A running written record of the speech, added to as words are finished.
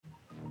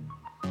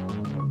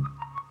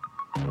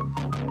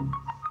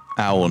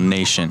Owl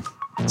Nation,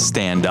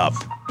 stand up.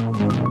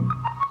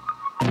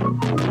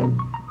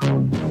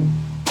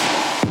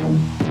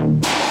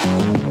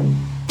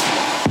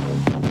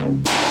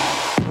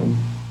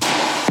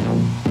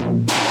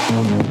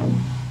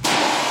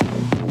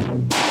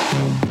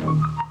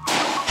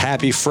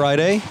 Happy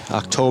Friday,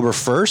 October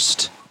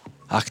 1st.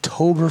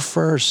 October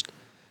 1st.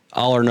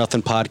 All or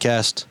Nothing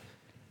podcast.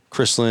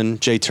 Chris Lynn,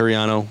 Jay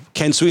Turiano.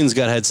 Ken Sweeten's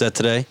got a headset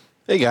today.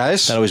 Hey,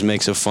 guys. That always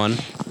makes it fun.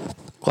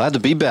 Glad to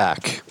be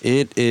back.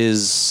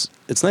 It's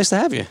nice to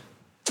have you.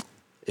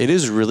 It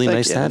is really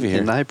nice to have you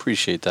here. And I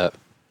appreciate that.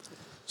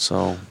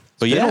 So,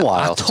 but It's been a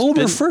while.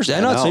 October 1st. I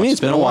know, it's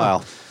been a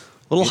while.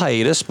 Little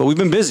hiatus, but we've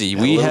been busy.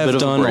 We have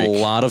done a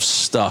lot of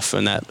stuff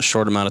in that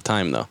short amount of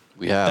time, though.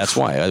 We have. That's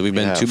why. We've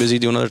been too busy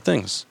doing other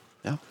things.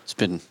 Yeah, it's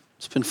been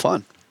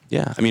fun.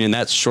 Yeah. I mean, in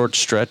that short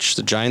stretch,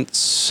 the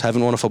Giants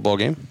haven't won a football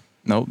game.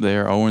 Nope, they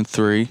are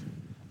 0-3.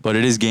 But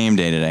it is game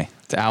day today.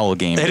 It's Owl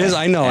game day. It is,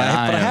 I know.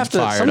 And But I have to.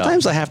 fired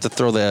Sometimes up. I have to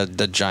throw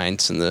the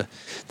Giants and the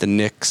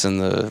Knicks and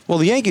the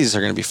Yankees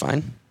are going to be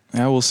fine.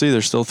 Yeah, we'll see.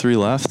 There's still 3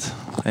 left.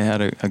 They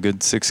had a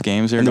good 6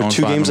 games here. And they're going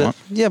 2 games. 5-1.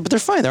 Yeah, but they're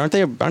fine. Aren't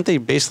they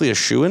basically a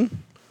shoo-in?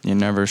 You're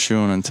never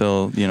shooing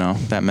until,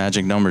 that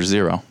magic number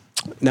 0.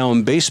 Now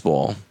in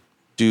baseball,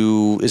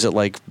 is it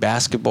like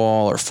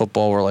basketball or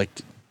football where like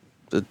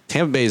the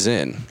Tampa Bay's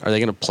in? Are they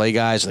going to play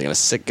guys? Are they going to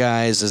sit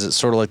guys? Is it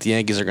sort of like the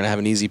Yankees are going to have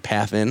an easy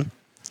path in?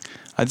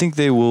 I think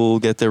they will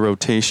get their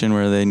rotation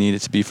where they need it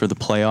to be for the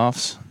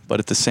playoffs. But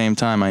at the same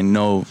time, I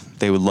know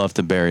they would love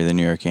to bury the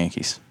New York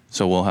Yankees.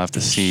 So we'll have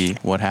to see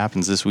what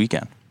happens this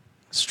weekend.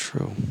 It's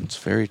true. It's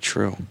very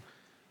true.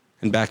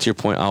 And back to your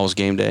point, Owls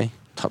game day.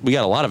 We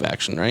got a lot of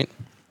action, right?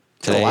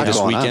 Today,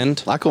 this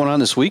weekend. A lot going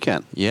on this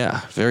weekend.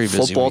 Yeah, very busy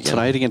Football weekend.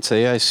 tonight against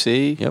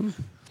AIC. Yep.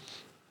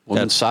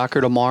 Women's soccer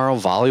tomorrow.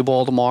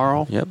 Volleyball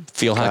tomorrow. Yep.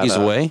 Field hockey's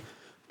away.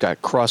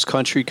 Got cross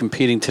country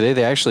competing today.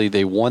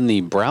 They won the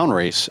Brown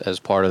race as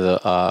part of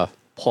the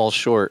Paul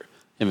Short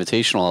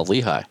Invitational at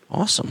Lehigh.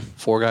 Awesome.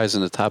 4 guys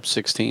in the top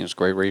 16. It's a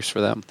great race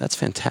for them. That's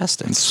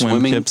fantastic. And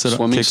Swimming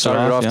kicks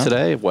started off yeah.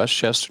 today.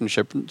 Westchester and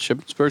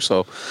Shippensburg.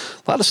 So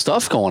a lot of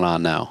stuff going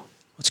on now.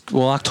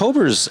 Well,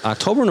 October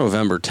and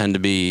November tend to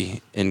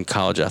be in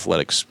college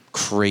athletics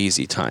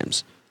crazy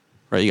times,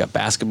 right? You got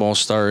basketball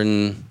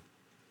starting.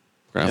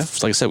 Like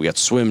I said, we got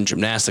swim,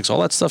 gymnastics,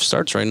 all that stuff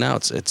starts right now.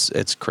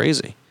 It's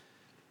crazy.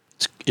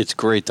 It's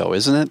great though,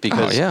 isn't it?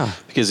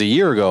 Because a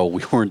year ago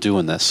we weren't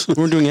doing this. We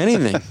weren't doing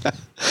anything.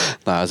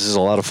 Nah, this is a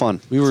lot of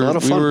fun. We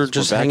were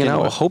just hanging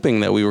out,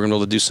 hoping that we were going to be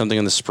able to do something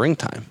in the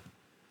springtime.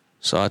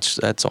 So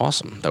that's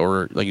awesome that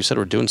we're, like you said,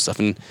 we're doing stuff.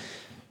 And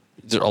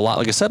a lot,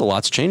 like I said, a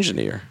lot's changed in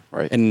a year.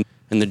 Right. And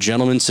the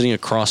gentleman sitting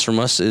across from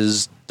us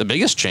is the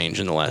biggest change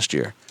in the last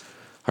year.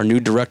 Our new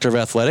director of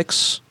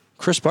athletics,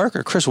 Chris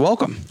Barker. Chris,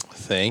 welcome.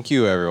 Thank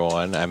you,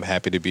 everyone. I'm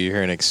happy to be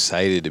here and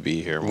excited to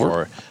be here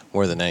more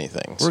than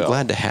anything. We're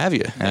glad to have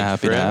you.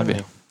 Happy to have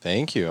you.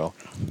 Thank you.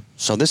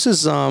 So this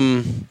is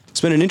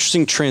it's been an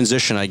interesting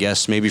transition, I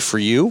guess, maybe for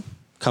you,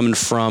 coming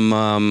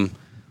from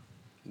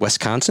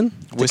Wisconsin,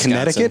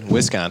 Connecticut,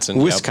 Wisconsin.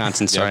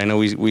 Sorry, Yep. I know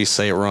we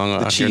say it wrong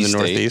out here in the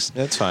Northeast.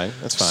 That's fine.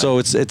 So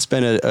it's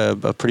been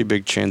a pretty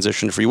big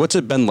transition for you. What's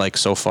it been like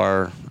so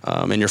far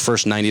in your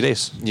first 90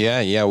 days?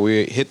 Yeah.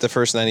 We hit the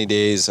first 90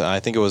 days. I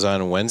think it was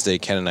on Wednesday.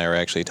 Ken and I were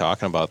actually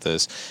talking about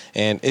this,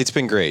 and it's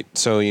been great.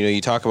 So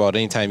you talk about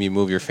anytime you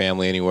move your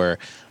family anywhere,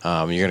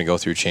 you're going to go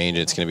through change.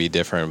 It's going to be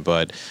different,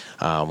 but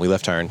we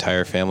left our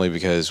entire family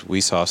because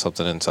we saw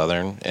something in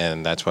Southern,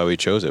 and that's why we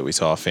chose it. We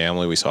saw a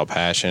family, we saw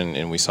passion,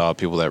 and we saw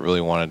people that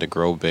really wanted to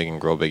grow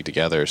big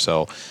together.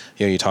 So,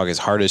 you talk as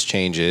hard as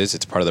change is,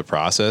 it's part of the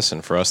process.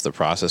 And for us, the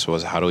process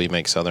was how do we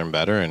make Southern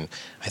better? And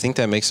I think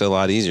that makes it a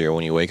lot easier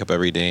when you wake up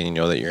every day and you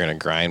know that you're going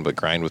to grind, but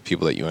grind with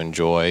people that you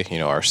enjoy,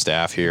 our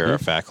staff here, our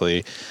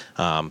faculty.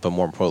 But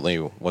more importantly,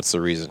 what's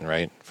the reason,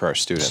 right, for our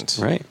students?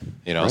 Right.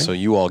 So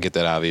you all get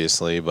that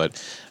obviously, but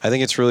I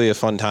think it's really a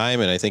fun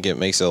time, and I think it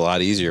makes it a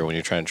lot easier when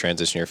you're trying to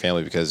transition your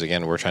family because,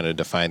 again, we're trying to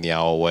define the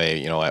Owl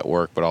way, at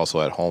work, but also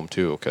at home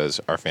too,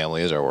 because our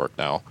family is our work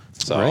now.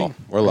 So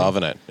we're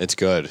loving it. It's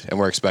good. And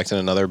we're expecting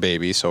another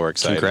baby, so we're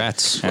excited.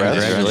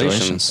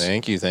 Congratulations.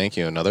 Thank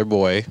you. Another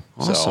boy.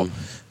 Awesome. So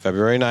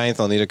February 9th,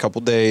 I'll need a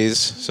couple days,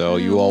 so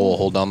you all will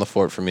hold down the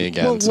fort for me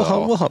again.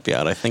 We'll help you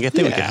out, I think. I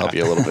think we can help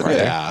you a little bit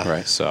there. Yeah.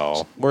 Right.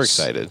 So we're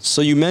excited.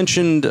 So you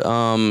mentioned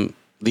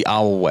the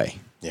Owl Way.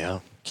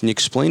 Yeah. Can you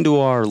explain to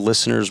our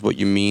listeners what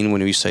you mean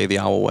when we say the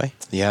Owl Way?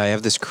 Yeah, I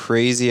have this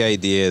crazy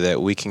idea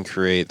that we can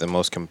create the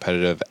most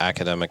competitive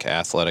academic,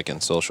 athletic,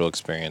 and social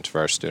experience for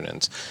our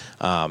students.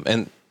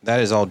 And that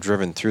is all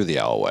driven through the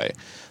Owl Way.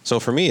 So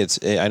for me,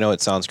 I know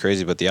it sounds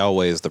crazy, but the Owl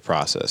Way is the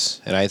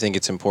process. And I think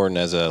it's important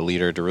as a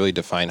leader to really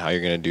define how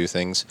you're going to do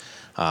things.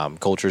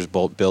 Culture is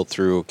built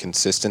through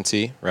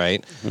consistency,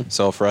 right? Mm-hmm.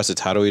 So for us,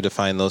 it's how do we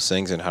define those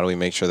things and how do we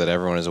make sure that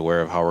everyone is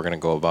aware of how we're going to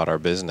go about our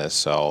business.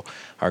 So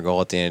our goal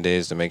at the end of the day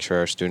is to make sure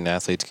our student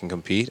athletes can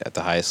compete at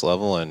the highest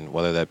level, and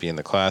whether that be in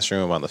the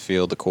classroom, on the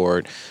field, the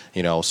court,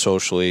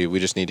 socially,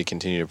 we just need to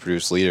continue to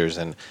produce leaders.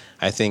 And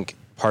I think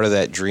part of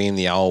that dream,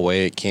 the Owl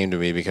Way, it came to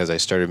me because I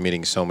started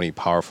meeting so many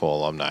powerful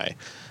alumni.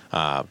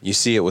 You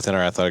see it within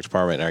our athletic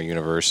department and our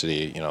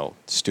university.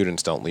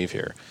 Students don't leave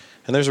here.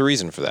 And there's a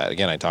reason for that.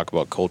 Again, I talk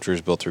about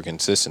cultures built through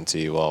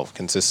consistency. Well,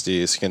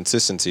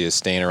 consistency is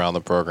staying around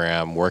the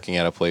program, working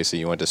at a place that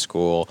you went to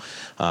school,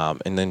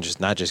 and then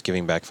just not just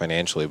giving back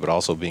financially, but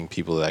also being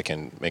people that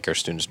can make our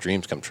students'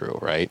 dreams come true,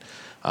 right?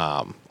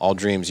 All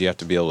dreams, you have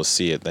to be able to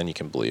see it, then you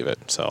can believe it.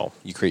 So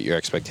you create your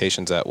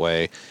expectations that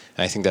way.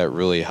 And I think that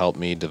really helped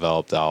me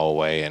develop the Owl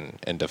Way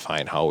and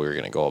define how we were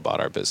going to go about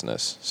our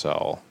business.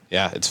 So,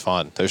 yeah, it's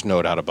fun. There's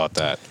no doubt about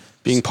that.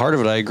 Being part of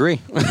it, I agree.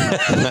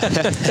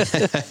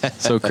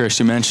 So, Chris,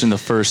 you mentioned the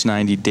first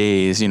 90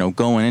 days,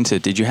 going into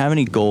it, did you have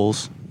any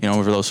goals,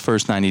 over those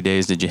first 90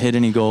 days? Did you hit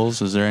any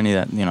goals? Was there any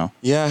that,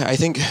 Yeah, I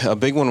think a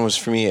big one was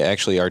for me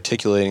actually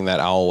articulating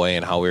that Owl Way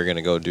and how we were going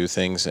to go do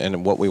things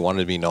and what we wanted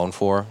to be known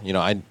for.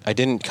 I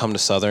didn't come to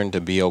Southern to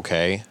be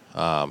okay.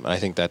 And I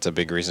think that's a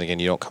big reason. Again,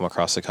 you don't come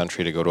across the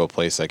country to go to a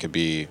place that could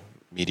be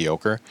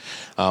mediocre.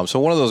 So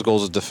one of those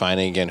goals is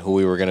defining again who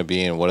we were going to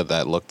be and what did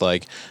that look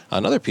like.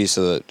 Another piece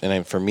of it,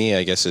 and for me,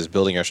 I guess, is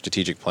building our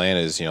strategic plan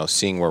is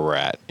seeing where we're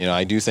at.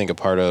 I do think a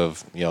part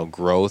of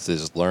growth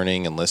is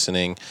learning and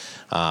listening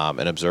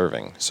and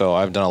observing. So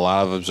I've done a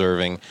lot of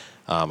observing.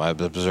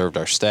 I've observed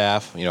our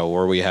staff,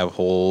 where we have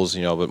holes,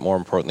 but more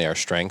importantly, our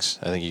strengths.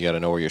 I think you got to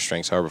know where your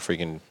strengths are before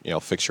you can,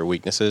 fix your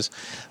weaknesses.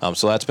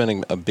 So that's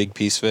been a big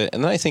piece of it.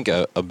 And then I think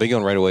a big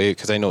one right away,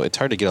 because I know it's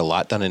hard to get a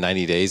lot done in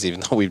 90 days, even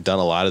though we've done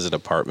a lot as a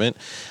department,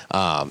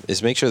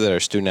 is make sure that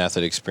our student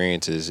athlete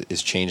experience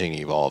is changing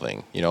and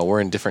evolving. We're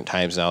in different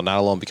times now, not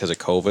alone because of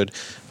COVID,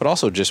 but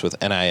also just with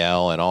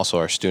NIL and also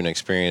our student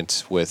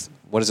experience with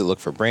what does it look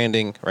for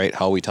branding, right?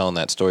 How are we telling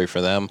that story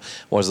for them?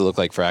 What does it look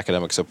like for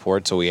academic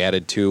support? So we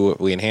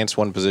enhanced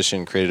one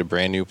position, created a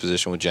brand new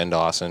position with Jen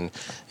Dawson,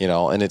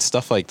 and it's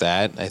stuff like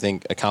that. I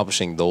think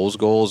accomplishing those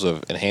goals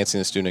of enhancing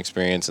the student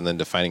experience and then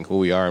defining who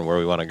we are and where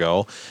we want to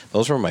go,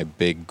 those were my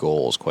big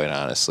goals, quite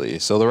honestly.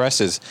 So the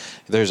rest is,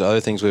 there's other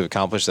things we've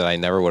accomplished that I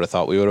never would have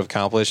thought we would have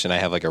accomplished, and I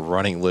have like a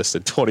running list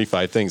of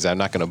 25 things I'm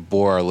not going to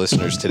bore our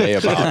listeners today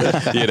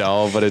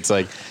about, but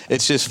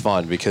it's just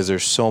fun because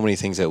there's so many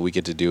things that we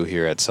get to do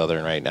here at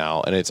Southern right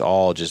now, and it's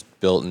all just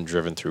built and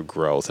driven through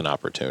growth and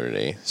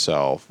opportunity.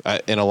 So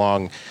in a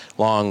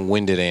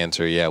long-winded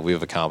answer, yeah,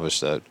 we've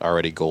accomplished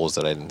already goals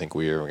that I didn't think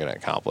we were going to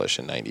accomplish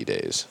in 90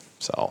 days.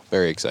 So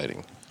very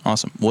exciting.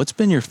 Awesome. What's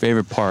been your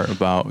favorite part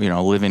about,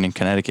 living in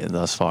Connecticut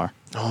thus far?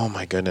 Oh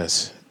my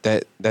goodness.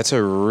 That's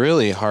a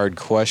really hard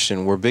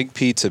question. We're big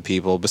pizza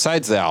people.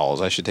 Besides the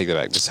Owls, I should take that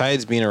back.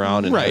 Besides being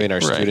around and having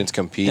our students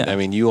compete, yeah. I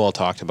mean, you all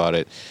talked about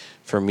it.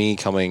 For me,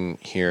 coming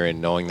here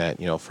and knowing that,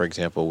 for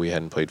example, we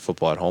hadn't played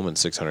football at home in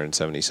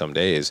 670 some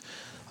days,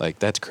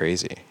 that's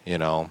crazy,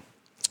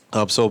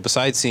 So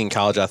besides seeing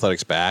college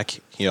athletics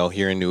back,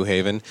 here in New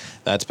Haven,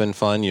 that's been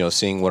fun,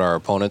 seeing what our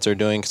opponents are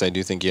doing, because I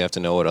do think you have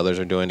to know what others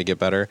are doing to get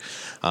better.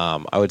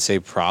 I would say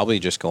probably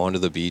just going to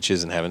the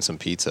beaches and having some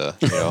pizza.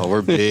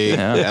 We're big.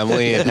 Yeah.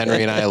 Emily and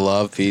Henry and I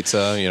love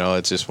pizza.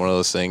 It's just one of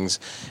those things.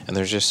 And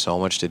there's just so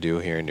much to do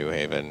here in New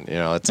Haven.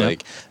 It's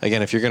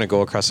again, if you're going to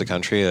go across the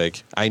country,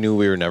 I knew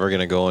we were never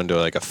going to go into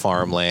a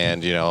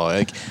farmland,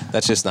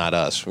 that's just not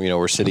us.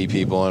 We're city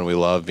people and we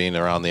love being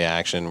around the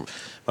action.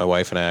 My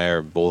wife and I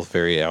are both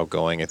very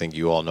outgoing. I think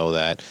you all know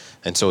that,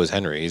 and so is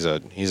Henry. He's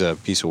a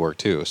piece of work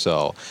too.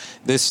 So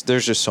there's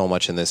just so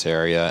much in this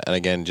area, and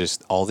again,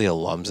 just all the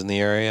alums in the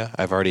area.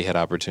 I've already had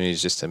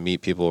opportunities just to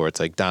meet people where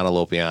it's like Donna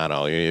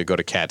Lopiano. You go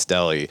to Kat's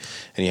Deli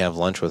and you have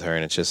lunch with her,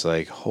 and it's just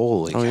like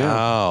holy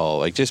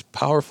cow, just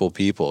powerful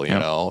people, you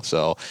know.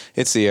 So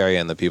it's the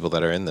area and the people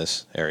that are in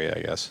this area,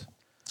 I guess.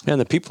 Yeah,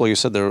 and the people you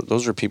said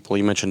those are people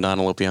you mentioned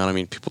Donna Lopiano. I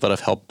mean, people that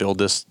have helped build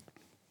this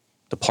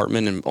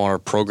department and our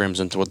programs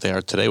into what they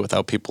are today.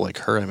 Without people like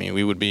her, I mean,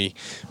 we would be,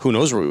 who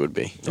knows where we would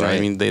be. Right? I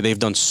mean, they've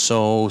done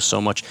so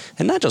much,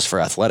 and not just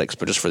for athletics,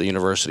 but just for the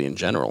university in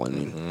general. I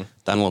mean,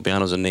 Donna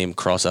Lopiano's a name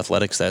across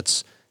athletics.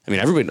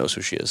 Everybody knows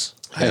who she is.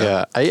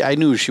 Yeah. I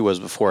knew who she was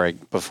before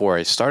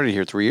I started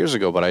here 3 years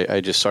ago, but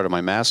I just started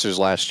my master's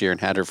last year and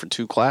had her for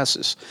 2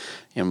 classes,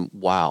 and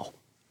wow.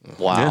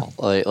 Yeah.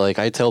 Like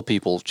I tell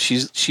people,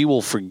 she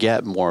will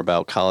forget more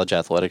about college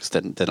athletics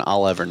than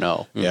I'll ever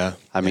know. Yeah.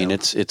 I mean,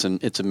 it's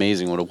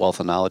amazing what a wealth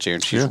of knowledge here,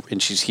 and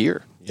she's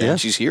here. Yeah,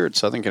 she's here at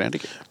Southern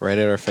Connecticut. Right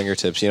at our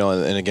fingertips,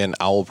 and again,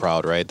 Owl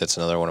Proud, right? That's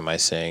another one of my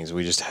sayings.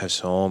 We just have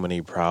so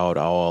many proud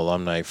Owl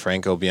alumni.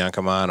 Franco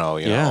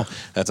Biancamano, you know,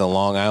 that's a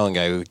Long Island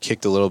guy who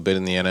kicked a little bit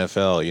in the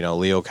NFL.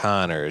 Leo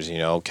Connors,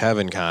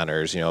 Kevin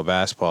Connors,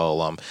 basketball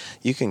alum.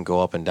 You can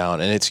go up and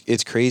down, and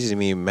it's crazy to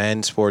me.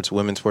 Men's sports,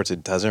 women's sports,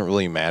 it doesn't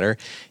really matter.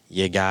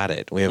 You got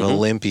it. We have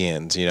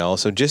Olympians,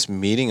 so just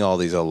meeting all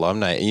these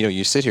alumni,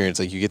 you sit here and it's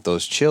like you get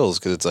those chills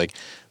because it's like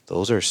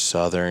those are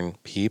Southern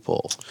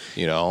people,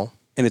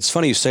 And it's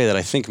funny you say that.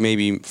 I think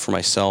maybe for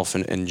myself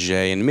and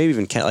Jay and maybe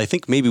even Ken, I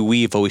think maybe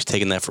we've always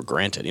taken that for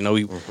granted.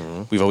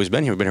 We've always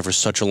been here. We've been here for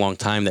such a long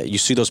time that you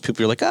see those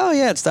people, you're like, oh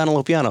yeah, it's Donna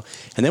Lopiano.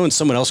 And then when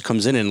someone else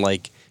comes in and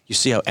you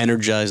see how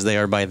energized they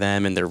are by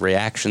them and their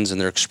reactions and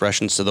their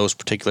expressions to those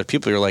particular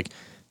people, you're like,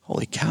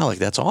 holy cow, like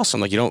that's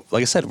awesome. Like, you don't,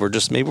 like I said,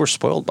 maybe we're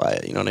spoiled by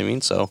it. You know what I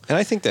mean? So, And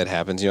I think that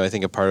happens. I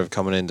think a part of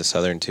coming into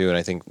Southern too, and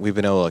I think we've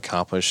been able to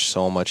accomplish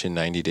so much in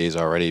 90 days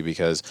already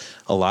because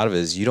a lot of it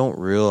is you don't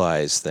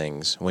realize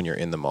things when you're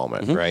in the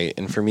moment, right?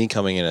 And for me,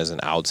 coming in as an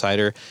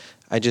outsider,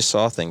 I just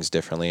saw things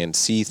differently and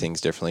see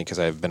things differently because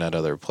I've been at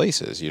other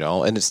places,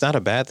 and it's not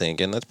a bad thing.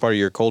 Again, that's part of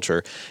your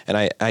culture.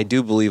 And I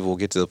do believe we'll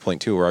get to the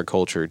point too where our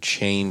culture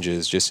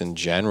changes just in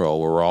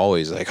general, where we're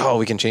always like, oh,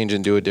 we can change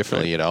and do it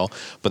differently,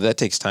 but that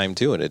takes time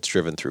too. And it's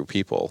driven through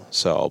people.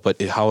 So,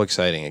 but how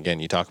exciting. Again,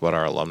 you talk about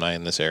our alumni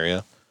in this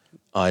area.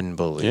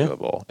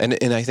 Unbelievable. Yeah.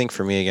 And I think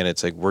for me, again,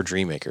 it's like we're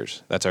dream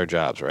makers. That's our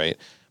jobs, right?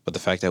 But the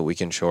fact that we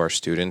can show our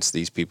students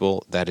these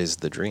people, that is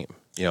the dream.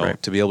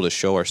 To be able to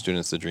show our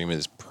students the dream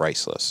is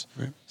priceless.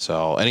 Right.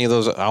 So any of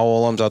those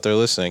OWL alums out there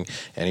listening,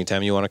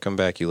 anytime you want to come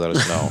back, you let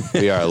us know.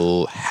 We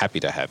are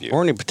happy to have you.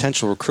 Or any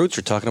potential recruits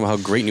are talking about how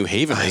great New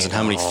Haven is and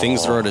how many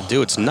things there are to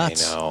do. It's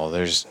nuts. I know.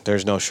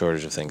 There's no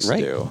shortage of things to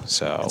do.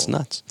 So it's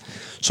nuts.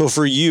 So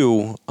for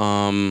you,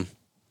 and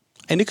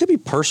it could be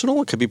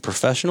personal, it could be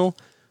professional.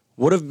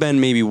 What have been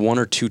maybe one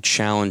or two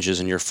challenges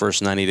in your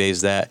first 90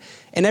 days and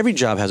every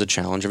job has a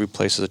challenge, every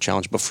place has a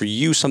challenge, but for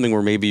you, something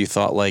where maybe you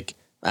thought like,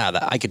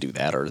 I could do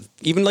that. Or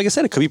even, like I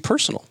said, it could be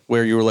personal,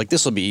 where you were like,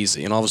 this will be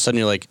easy. And all of a sudden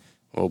you're like,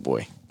 oh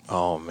boy.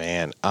 Oh,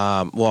 man.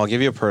 Well, I'll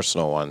give you a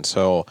personal one.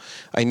 So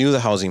I knew the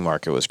housing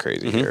market was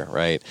crazy here,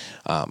 right?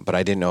 But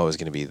I didn't know it was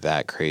going to be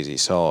that crazy.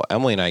 So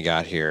Emily and I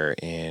got here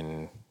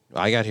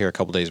I got here a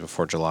couple days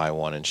before July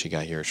 1, and she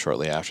got here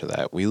shortly after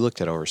that. We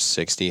looked at over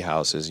 60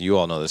 houses. You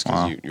all know this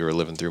because you were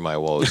living through my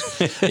woes,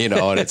 and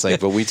it's like,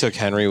 but we took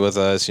Henry with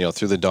us,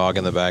 threw the dog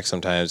in the back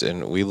sometimes,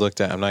 and we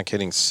looked at, I'm not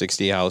kidding,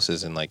 60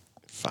 houses in like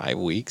 5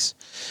 weeks.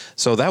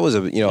 So that was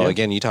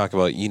again, you talk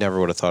about, you never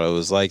would have thought it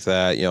was like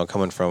that,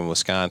 coming from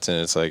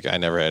Wisconsin, it's like, I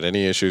never had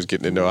any issues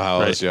getting into a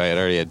house. Right. I had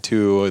already had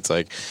two. It's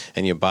like,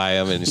 and you buy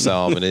them and you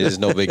sell them and it is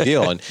no big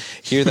deal. And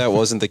here that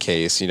wasn't the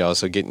case,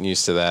 so getting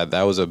used to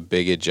that was a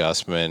big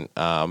adjustment.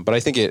 But I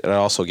think it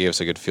also gave us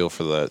a good feel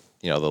for the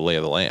lay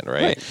of the land,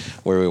 right?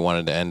 Where we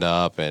wanted to end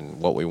up and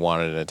what we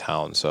wanted in a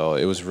town. So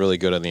it was really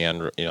good in the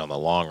end, in the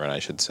long run, I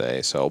should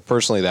say. So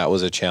personally, that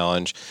was a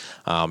challenge.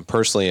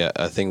 Personally,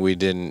 a thing we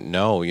didn't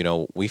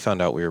know, we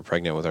found out we were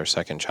pregnant with our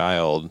second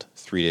child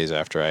 3 days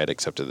after I had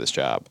accepted this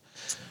job.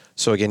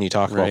 So again, you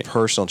talk about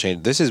personal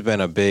change. This has been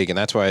a big, and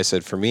that's why I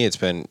said for me, it's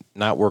been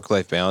not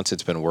work-life balance,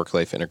 it's been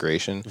work-life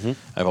integration.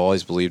 I've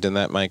always believed in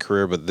that in my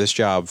career, but this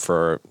job,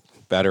 for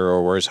better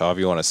or worse, however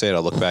you want to say it,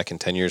 I'll look back in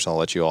 10 years and I'll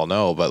let you all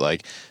know. But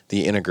like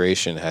the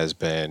integration has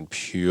been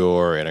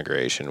pure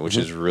integration, which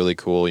is really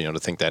cool, to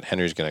think that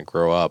Henry's going to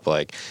grow up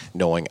like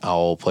knowing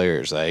OWL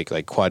players, like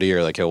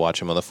Quadir, like he'll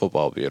watch him on the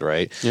football field,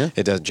 right? Yeah.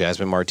 It does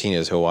Jasmine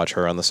Martinez, he'll watch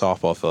her on the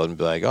softball field and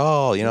be like,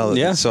 oh,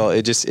 yeah. So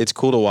it's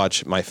cool to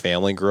watch my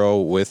family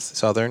grow with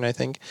Southern, I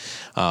think.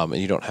 And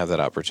you don't have that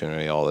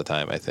opportunity all the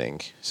time, I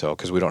think. So,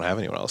 because we don't have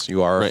anyone else.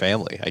 You are a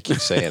family. I keep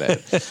saying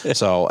it.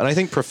 So, and I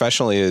think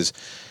professionally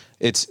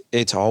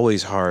it's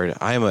always hard.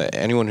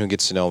 Anyone who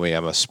gets to know me,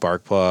 I'm a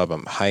spark plug.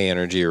 I'm high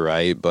energy,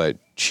 right? But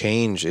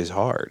change is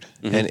hard,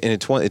 and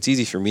it's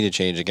easy for me to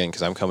change again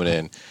because I'm coming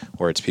in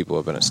where it's people who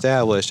have been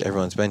established,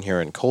 everyone's been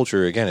here, and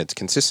culture again, it's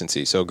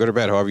consistency. So good or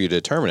bad, however you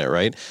determine it,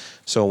 right?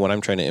 So when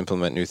I'm trying to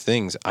implement new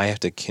things, I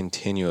have to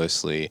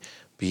continuously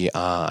be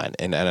on,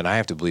 and I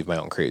have to believe my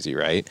own crazy,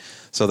 right?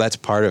 So that's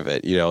part of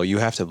it. You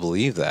have to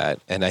believe that,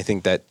 and I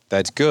think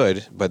that's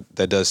good, but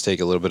that does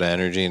take a little bit of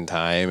energy and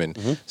time,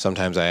 and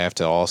sometimes I have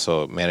to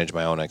also manage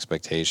my own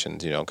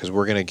expectations, because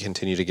we're going to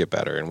continue to get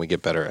better, and we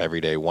get better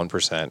every day,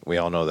 1%. We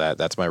all know that.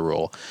 That's my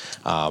rule.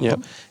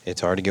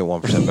 It's hard to get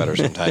 1% better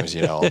sometimes,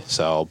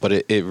 So, but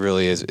it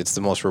really is. It's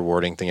the most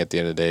rewarding thing at the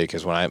end of the day,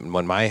 because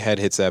when my head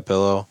hits that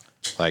pillow,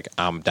 like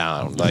I'm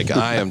down, like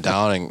I am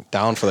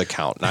down for the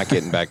count, not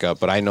getting back up.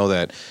 But I know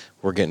that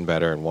we're getting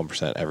better in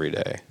 1% every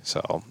day.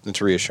 So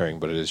it's reassuring,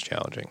 but it is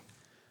challenging.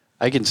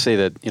 I can say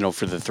that,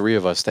 for the three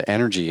of us, the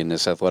energy in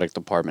this athletic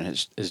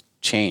department has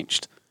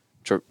changed.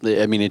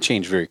 I mean, it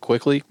changed very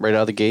quickly right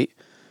out of the gate,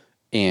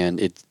 and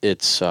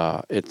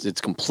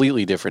it's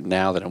completely different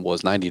now than it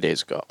was 90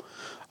 days ago.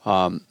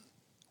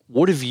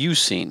 What have you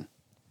seen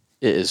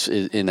is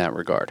in that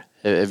regard?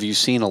 Have you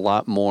seen a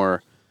lot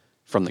more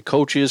from the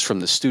coaches, from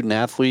the student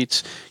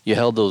athletes? You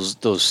held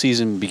those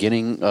season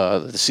beginning,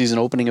 the season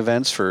opening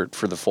events for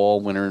the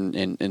fall, winter,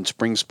 and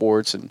spring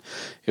sports, and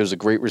it was a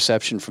great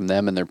reception from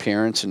them and their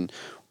parents. And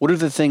what are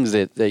the things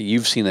that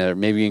you've seen that are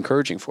maybe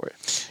encouraging for you?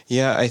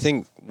 Yeah, I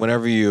think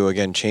whenever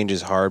change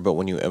is hard, but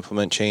when you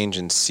implement change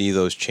and see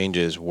those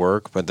changes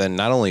work, but then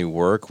not only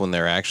work, when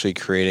they're actually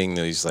creating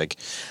these like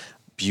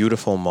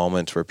beautiful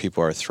moments where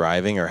people are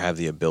thriving or have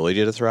the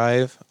ability to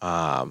thrive,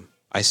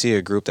 I see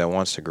a group that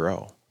wants to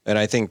grow. And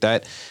I think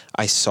that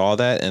I saw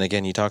that. And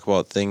again, you talk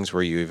about things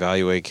where you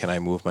evaluate, can I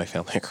move my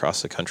family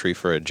across the country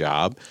for a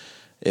job?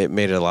 it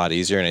made it a lot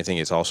easier. And I think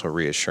it's also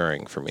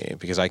reassuring for me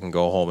because I can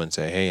go home and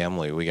say, hey,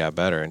 Emily, we got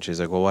better. And she's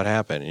like, well, what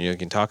happened? And you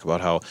can talk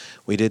about how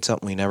we did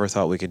something we never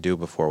thought we could do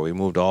before. We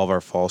moved all of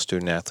our fall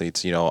student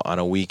athletes, on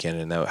a weekend,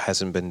 and that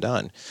hasn't been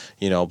done,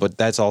 but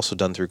that's also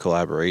done through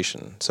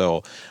collaboration.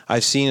 So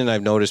I've seen and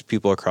I've noticed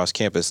people across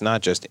campus,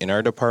 not just in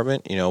our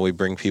department, we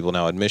bring people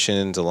now,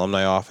 admissions,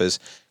 alumni office,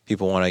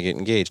 people want to get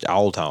engaged.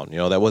 Owltown,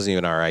 that wasn't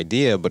even our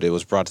idea, but it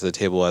was brought to the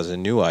table as a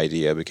new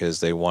idea because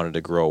they wanted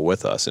to grow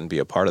with us and be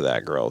a part of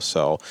that growth.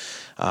 So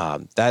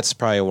that's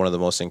probably one of the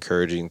most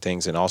encouraging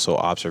things and also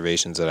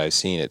observations that I've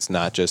seen. It's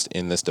not just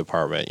in this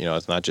department.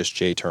 It's not just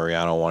Jay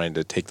Toriano wanting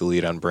to take the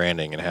lead on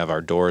branding and have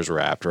our doors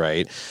wrapped,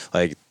 right?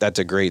 Like, that's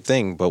a great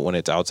thing. But when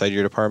it's outside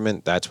your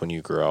department, that's when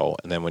you grow.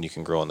 And then when you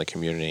can grow in the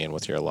community and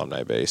with your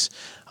alumni base,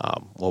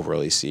 we'll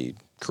really see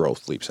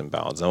growth leaps and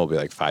bounds. Then we'll be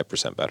like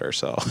 5% better.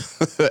 So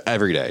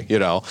every day,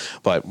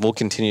 but we'll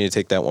continue to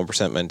take that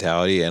 1%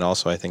 mentality and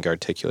also I think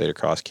articulate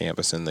across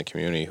campus and the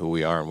community who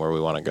we are and where we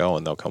want to go,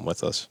 and they'll come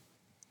with us.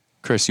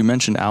 Chris, you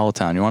mentioned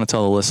Owltown. You want to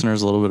tell the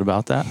listeners a little bit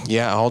about that?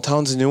 Yeah,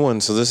 Owltown's a new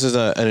one. So this is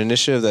an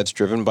initiative that's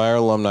driven by our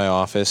alumni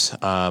office.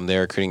 They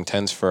are creating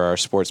tents for our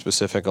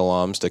sports-specific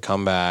alums to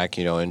come back,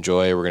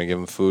 enjoy. We're going to give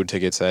them food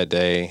tickets that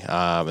day,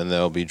 and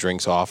there'll be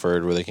drinks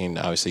offered where they can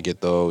obviously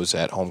get those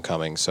at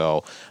homecoming.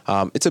 So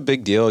it's a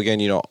big deal.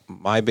 Again,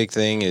 my big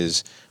thing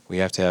is we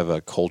have to have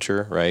a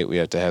culture, right? We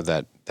have to have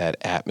that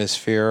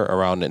atmosphere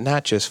around it,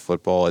 not just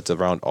football. It's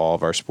around all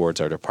of our sports,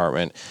 our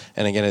department.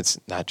 And again, it's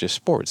not just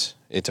sports.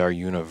 It's our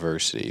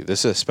university.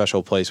 This is a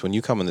special place. When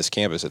you come on this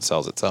campus, it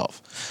sells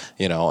itself,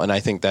 and I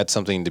think that's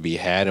something to be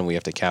had, and we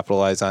have to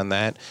capitalize on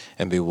that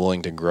and be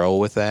willing to grow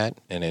with that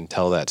and then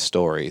tell that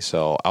story.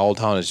 So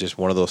Owltown is just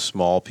one of those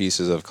small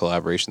pieces of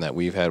collaboration that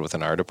we've had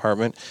within our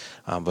department,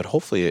 but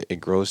hopefully it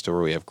grows to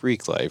where we have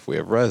Greek life, we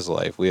have Res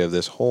life, we have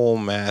this whole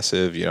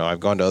massive, I've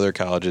gone to other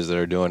colleges that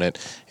are doing it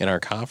in our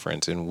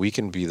conference, and we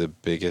can be the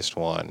biggest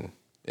one,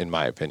 in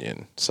my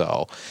opinion.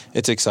 So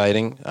it's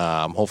exciting.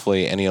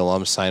 Hopefully any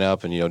alums sign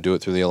up and, do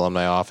it through the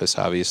alumni office,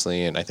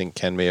 obviously. And I think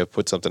Ken may have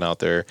put something out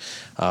there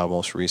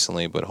most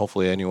recently, but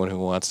hopefully anyone who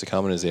wants to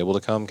come and is able to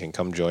come can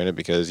come join it,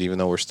 because even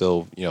though we're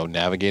still,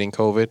 navigating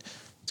COVID,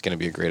 it's going to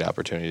be a great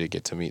opportunity to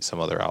get to meet some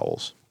other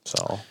Owls.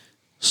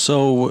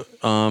 So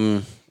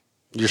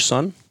your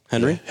son,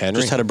 Henry,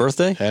 just had a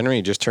birthday?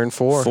 Henry just turned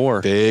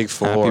 4. Big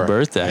 4. Happy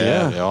birthday.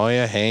 Yeah. Oh,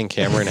 yeah. Hank,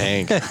 Cameron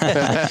Hank.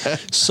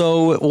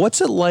 So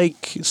what's it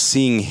like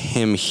seeing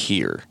him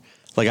here?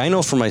 Like, I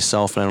know for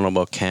myself, and I don't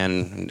know about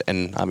Ken,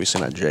 and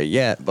obviously not Jay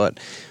yet, but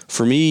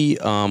for me,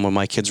 when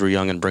my kids were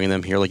young and bringing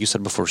them here, like you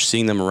said before,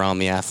 seeing them around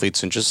the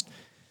athletes and just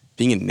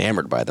being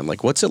enamored by them.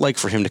 Like, what's it like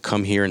for him to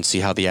come here and see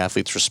how the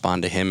athletes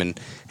respond to him and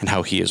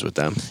how he is with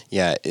them?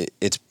 Yeah,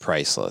 it's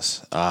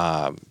priceless.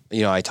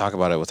 I talk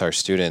about it with our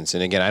students.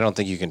 And again, I don't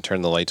think you can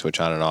turn the light switch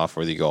on and off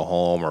whether you go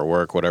home or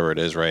work, whatever it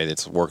is, right?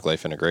 It's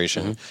work-life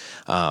integration.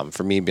 Mm-hmm.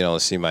 For me, being able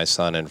to see my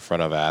son in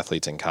front of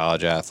athletes and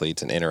college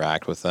athletes and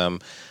interact with them,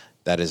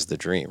 that is the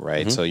dream,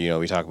 right? Mm-hmm. So,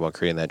 we talk about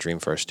creating that dream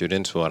for our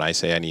students. When I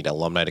say I need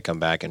alumni to come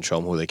back and show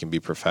them who they can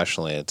be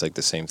professionally, it's like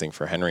the same thing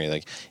for Henry.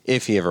 Like,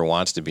 if he ever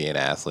wants to be an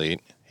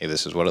athlete, hey,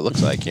 this is what it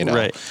looks like,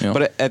 Right. Yep.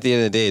 But at the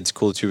end of the day, it's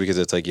cool too, because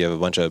it's like you have a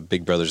bunch of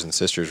big brothers and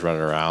sisters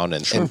running around,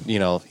 and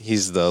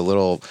he's the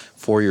little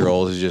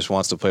 4-year-old who just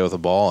wants to play with a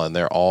ball, and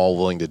they're all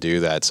willing to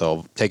do that.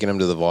 So taking him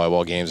to the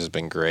volleyball games has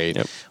been great.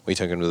 Yep. We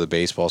took him to the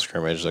baseball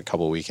scrimmage a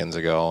couple weekends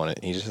ago,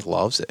 and he just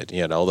loves it.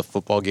 The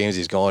football games,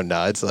 he's going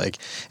nuts,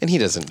 and he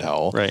doesn't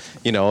know. Right.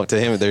 To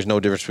him, there's no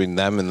difference between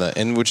them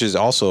and which is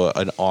also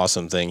an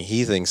awesome thing.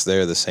 He thinks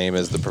they're the same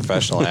as the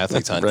professional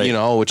athletes on,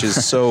 right. Which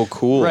is so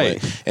cool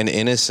Right. and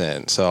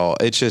innocent. So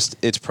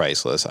it's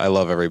priceless. I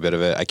love every bit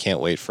of it. I can't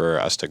wait for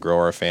us to grow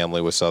our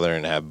family with Southern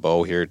and have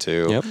Bo here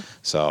too. Yep.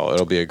 So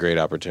it'll be a great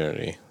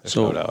opportunity. There's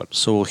no doubt.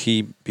 So will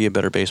he be a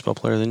better baseball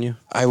player than you?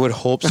 I would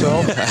hope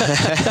so.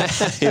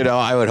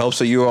 I would hope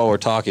so. You all were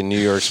talking New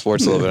York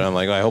sports a little bit. I'm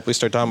like, I hope we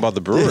start talking about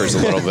the Brewers a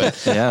little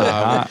bit.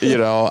 Yeah.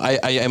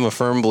 I am a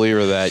firm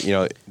believer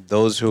that,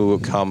 those who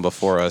come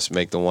before us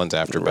make the ones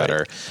after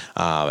better.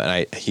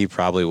 And he'll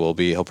probably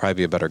be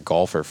a better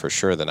golfer for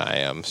sure than I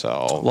am.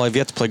 So, well, I've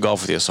yet to play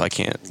golf with you, so I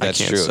can't. That's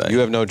I can't true. Say. You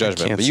have no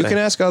judgment, but you can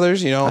ask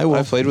others. I will.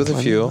 I've played with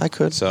a few. I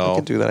could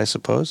do that, I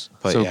suppose.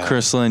 But So, yeah.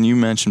 Chris Lynn, you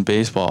mentioned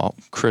baseball.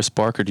 Chris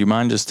Barker, do you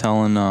mind just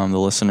telling the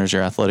listeners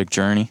your athletic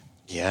journey?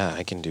 Yeah,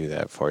 I can do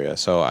that for you.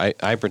 So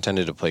I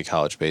pretended to play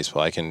college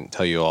baseball. I can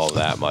tell you all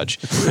that much.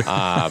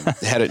 I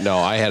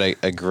had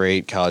a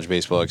great college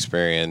baseball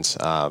experience.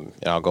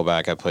 I'll go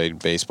back. I played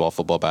baseball,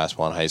 football,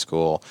 basketball in high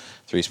school,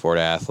 3-sport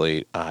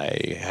athlete.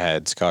 I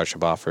had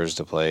scholarship offers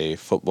to play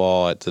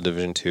football at the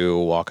Division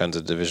II, walk-ons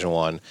at Division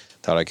I.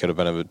 Thought I could have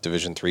been a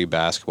Division III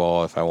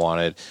basketball if I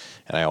wanted,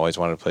 and I always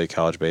wanted to play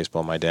college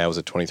baseball. My dad was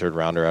a 23rd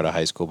rounder out of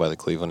high school by the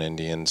Cleveland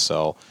Indians,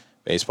 so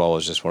baseball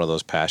was just one of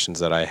those passions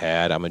that I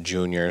had. I'm a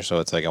junior, so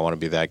it's like I want to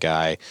be that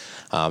guy.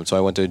 So I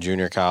went to a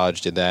junior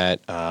college, did that,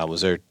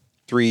 was there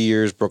 3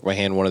 years, broke my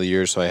hand one of the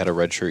years, so I had a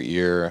redshirt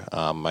year.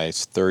 My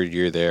third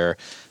year there,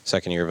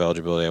 second year of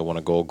eligibility, I won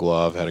a Gold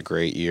Glove, had a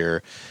great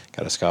year,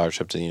 got a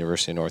scholarship to the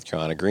University of North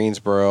Carolina,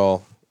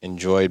 Greensboro.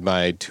 Enjoyed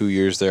my 2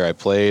 years there. I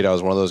played. I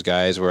was one of those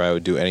guys where I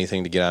would do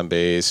anything to get on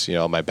base. You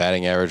know, my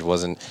batting average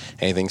wasn't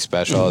anything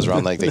special. I was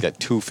around like that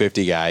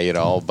 250 guy, you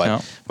know,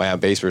 but my on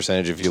base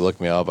percentage, if you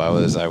look me up, I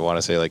want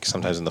to say like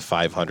sometimes in the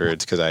 500s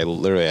because I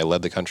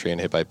led the country in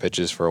hit by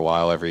pitches for a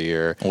while every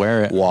year.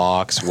 Wear it.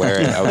 Walks, wear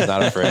it. I was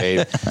not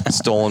afraid.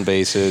 Stolen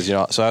bases, you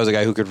know. So I was a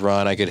guy who could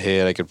run, I could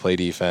hit, I could play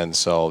defense.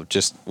 So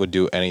just would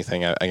do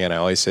anything. Again, I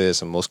always say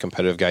this, I'm the most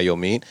competitive guy you'll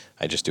meet.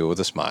 I just do it with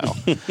a smile.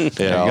 You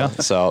know?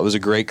 So it was a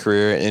great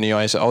career. And, you know,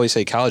 I always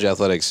say college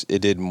athletics, it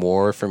did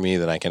more for me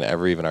than I can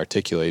ever even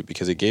articulate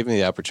because it gave me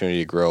the opportunity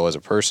to grow as a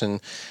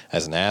person,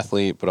 as an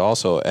athlete, but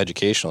also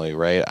educationally,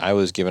 right? I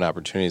was given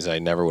opportunities that I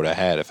never would have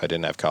had if I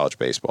didn't have college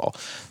baseball.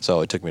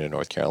 So it took me to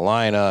North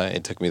Carolina.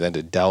 It took me then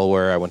to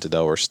Delaware. I went to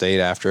Delaware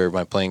State after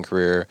my playing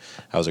career.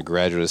 I was a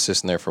graduate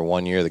assistant there for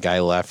 1 year. The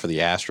guy left for the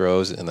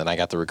Astros, and then I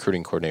got the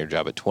recruiting coordinator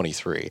job at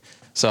 23.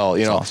 So,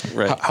 you know, awesome.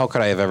 Right. how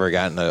could I have ever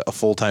gotten a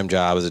full-time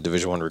job as a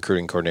Division I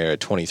recruiting coordinator at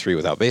 23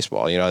 without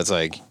baseball? You know, it's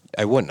like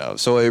I wouldn't have.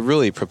 So it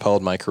really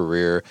propelled my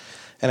career.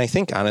 And I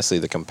think, honestly,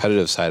 the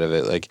competitive side of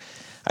it, like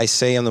I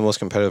say I'm the most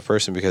competitive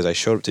person because I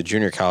showed up to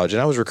junior college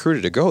and I was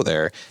recruited to go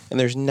there. And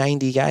there's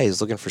 90 guys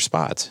looking for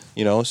spots,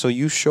 you know. So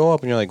you show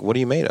up and you're like, what are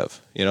you made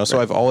of? You know, so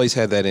I've always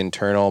had that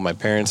internal. My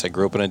parents, I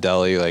grew up in a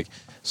deli, like,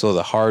 so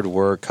the hard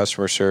work,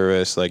 customer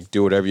service, like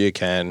do whatever you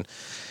can.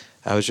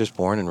 I was just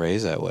born and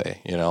raised that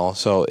way, you know?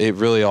 So it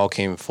really all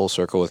came full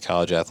circle with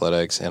college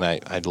athletics, and I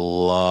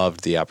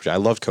loved the opportunity.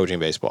 I loved coaching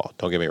baseball,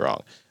 don't get me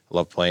wrong. I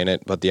loved playing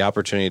it, but the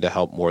opportunity to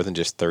help more than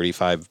just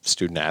 35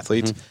 student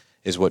athletes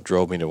is what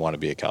drove me to want to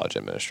be a college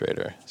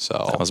administrator.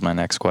 So That was my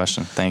next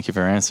question. Thank you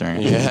for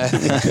answering. yeah.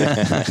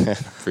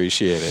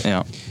 Appreciate it.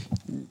 Yeah.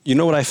 You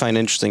know what I find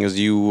interesting is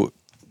you,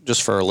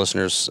 just for our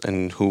listeners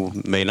and who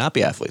may not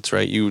be athletes,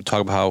 right? You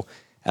talk about how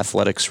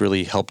athletics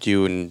really helped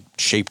you and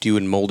shaped you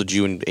and molded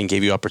you and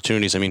gave you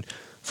opportunities. I mean,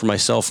 for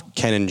myself,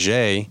 Ken and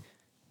Jay,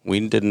 they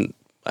didn't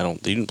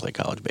play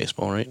college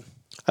baseball, right?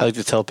 I like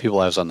to tell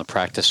people I was on the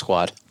practice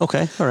squad.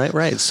 Okay, all right,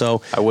 right.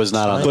 So I was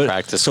not on the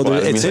practice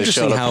squad. It's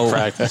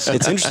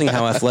interesting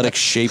how athletics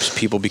shapes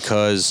people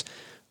because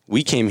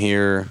we came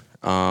here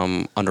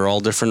under all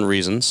different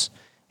reasons,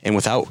 and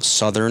without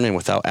Southern and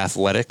without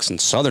athletics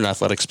and Southern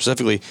athletics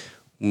specifically,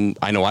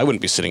 I know I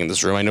wouldn't be sitting in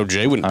this room. I know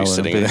Jay wouldn't be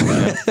sitting in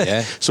it.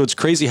 Yeah. So it's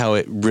crazy how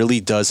it really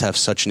does have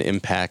such an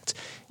impact,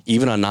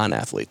 even on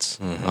non-athletes,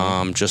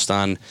 just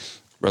on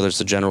whether it's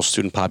the general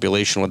student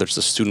population, whether it's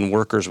the student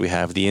workers we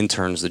have, the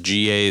interns, the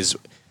GAs.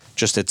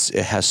 Just it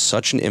has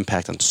such an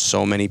impact on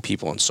so many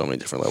people on so many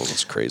different levels.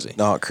 It's crazy.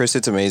 No, Chris,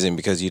 it's amazing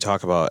because you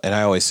talk about, and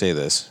I always say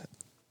this,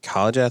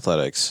 college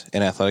athletics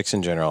and athletics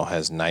in general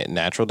has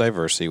natural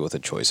diversity with a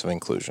choice of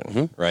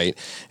inclusion, right?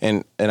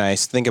 And I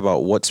think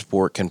about what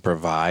sport can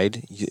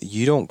provide.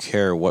 You don't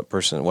care what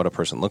a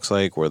person looks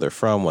like, where they're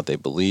from, what they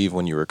believe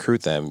when you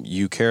recruit them.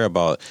 You care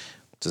about,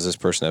 does this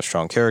person have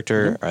strong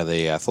character? Are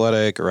they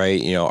athletic,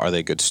 right? You know, are they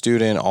a good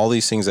student? All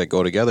these things that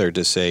go together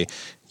to say,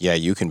 yeah,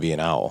 you can be an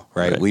owl,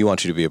 right? We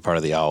want you to be a part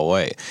of the owl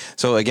way.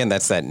 So again,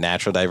 that's that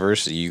natural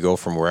diversity. You go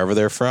from wherever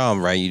they're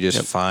from, right? You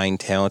just find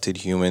talented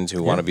humans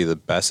who want to be the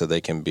best that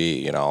they can be,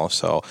 you know?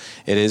 So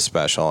it is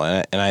special.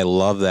 And I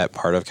love that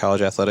part of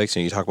college athletics.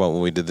 And you talk about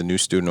when we did the new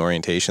student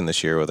orientation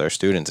this year with our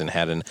students and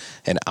had an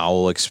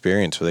owl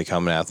experience where they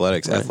come in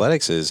athletics. Right.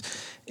 Athletics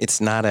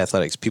it's not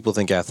athletics. People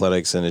think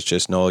athletics and it's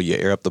just, no, you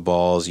air up the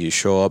balls, you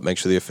show up, make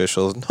sure the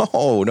officials,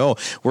 no,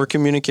 we're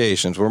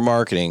communications, we're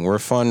marketing, we're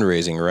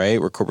fundraising,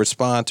 right? We're corporate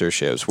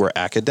sponsorships, we're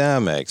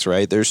academics,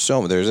 right? There's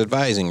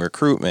advising,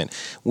 recruitment.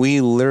 We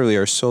literally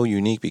are so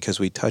unique because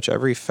we touch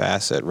every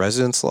facet,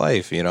 residents'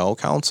 life, you know,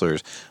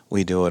 counselors.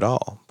 We do it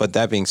all. But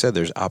that being said,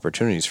 there's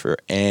opportunities for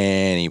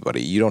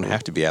anybody. You don't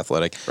have to be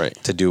athletic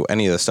to do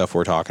any of the stuff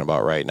we're talking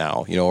about right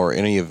now, you know, or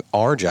any of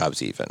our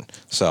jobs even.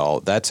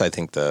 So that's, I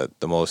think, the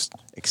most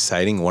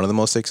exciting, one of the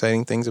most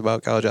exciting things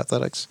about college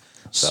athletics.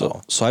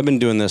 So I've been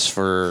doing this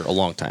for a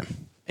long time.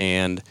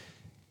 And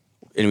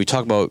we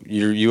talk about,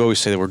 you always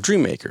say that we're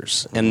dream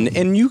makers.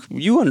 And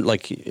you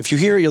like, if you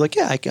hear it, you're like,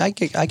 yeah, I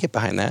get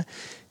behind that.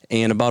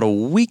 And about a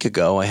week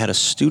ago, I had a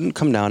student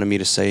come down to me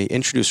to say,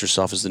 introduce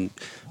herself as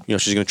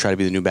she's going to try to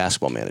be the new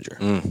basketball manager.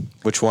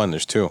 Which one?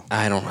 There's two.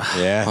 I don't know.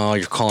 Yeah. Oh,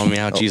 you're calling me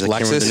out. Jeez, I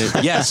can't remember the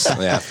name. Yes.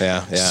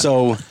 Yeah.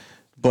 So,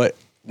 but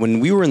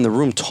when we were in the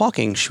room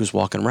talking, she was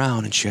walking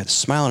around and she had a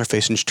smile on her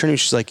face and she turned to me,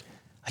 she's like,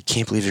 I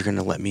can't believe you're going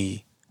to let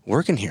me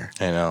work in here.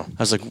 I know.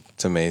 I was like,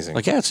 it's amazing.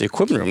 Like, yeah, it's the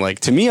equipment room. Like,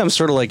 to me, I'm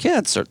sort of like, yeah,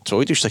 it's what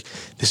we do. She's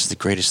like, this is the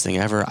greatest thing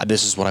ever.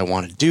 This is what I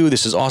want to do.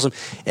 This is awesome.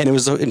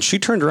 And she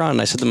turned around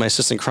and I said to my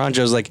assistant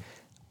Cronjo, I was like,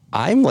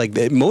 I'm like,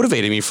 it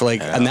motivated me for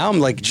like, and now I'm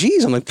like,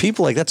 geez, I'm like,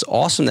 people, like, that's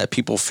awesome that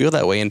people feel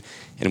that way. And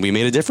we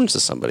made a difference to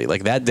somebody.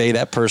 Like that day,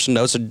 that person,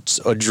 that was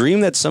a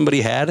dream that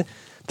somebody had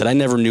that I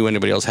never knew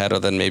anybody else had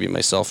other than maybe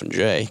myself and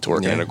Jay to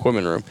work in an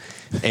equipment room.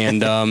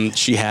 And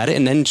she had it.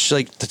 And then she,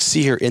 like, to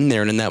see her in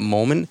there and in that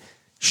moment,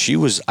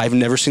 I've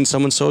never seen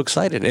someone so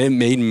excited. And it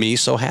made me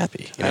so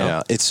happy. You know? I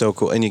know. It's so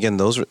cool. And again,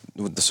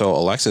 so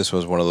Alexis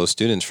was one of those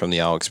students from the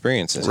OWL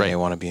experience. And Right. They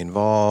want to be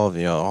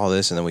involved, all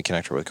this. And then we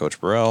connect her with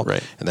Coach Burrell.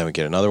 Right. And then we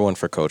get another one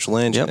for Coach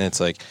Lynch. Yep. And it's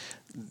like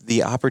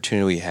the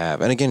opportunity we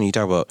have. And again, you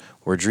talk about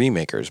we're dream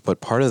makers, but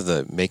part of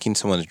the making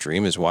someone's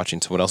dream is watching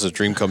someone else's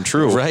dream come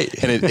true. Right.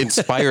 And it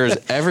inspires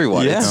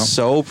everyone. Yeah. It's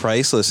so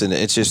priceless and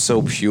it's just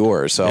so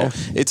pure. So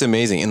it's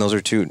amazing. And those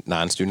are two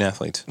non-student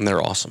athletes. And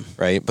they're awesome.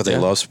 Right. But they Yeah.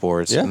 love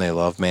sports Yeah. and they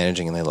love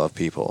managing and they love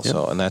people.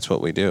 So, and that's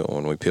what we do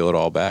when we peel it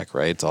all back,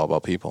 right? It's all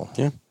about people.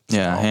 Yeah.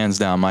 Yeah, hands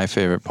down, my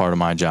favorite part of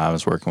my job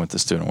is working with the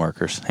student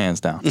workers. Hands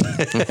down.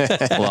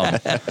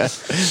 Love it.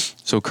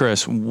 So,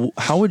 Chris,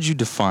 how would you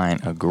define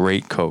a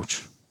great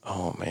coach?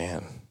 Oh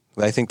man,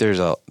 I think there's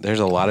a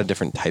lot of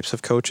different types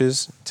of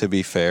coaches. To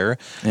be fair,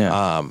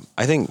 Yeah.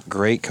 I think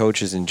great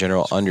coaches in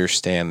general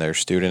understand their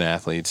student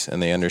athletes and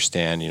they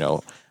understand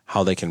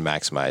how they can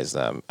maximize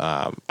them.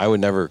 I would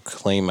never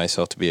claim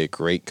myself to be a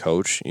great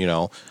coach,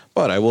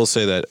 but I will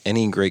say that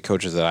any great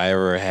coaches that I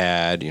ever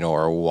had,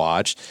 or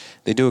watched,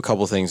 they do a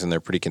couple things and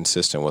they're pretty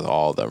consistent with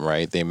all of them,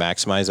 right? They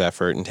maximize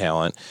effort and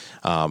talent,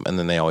 and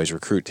then they always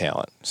recruit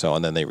talent.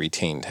 And then they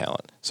retain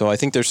talent. So I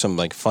think there's some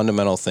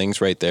fundamental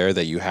things right there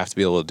that you have to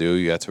be able to do.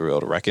 You have to be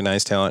able to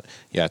recognize talent.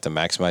 You have to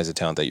maximize the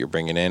talent that you're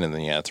bringing in, and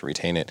then you have to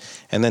retain it,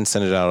 and then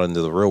send it out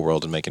into the real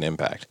world and make an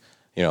impact.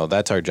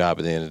 That's our job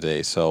at the end of the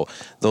day. So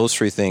those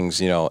three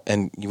things,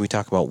 and we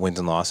talk about wins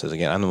and losses.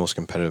 Again, I'm the most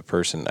competitive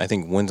person. I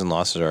think wins and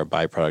losses are a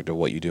byproduct of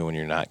what you do when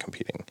you're not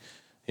competing.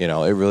 It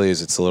really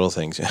is. It's the little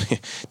things.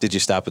 Did you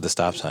stop at the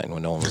stop sign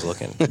when no one was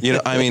looking? We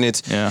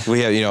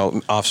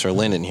have, Officer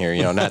Lynn in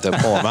here, not to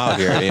pull him out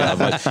here,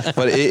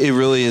 but it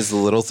really is the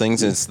little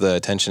things. It's the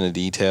attention to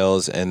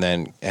details. And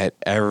then at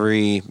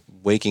every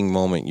waking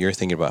moment, you're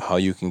thinking about how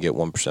you can get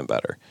 1%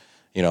 better.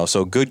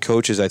 So good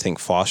coaches, I think,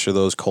 foster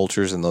those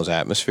cultures and those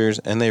atmospheres,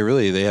 and they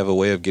have a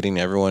way of getting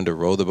everyone to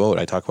row the boat.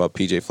 I talk about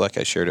PJ Fleck.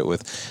 I shared it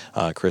with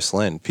Chris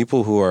Lynn.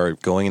 People who are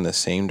going in the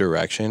same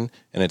direction,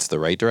 and it's the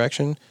right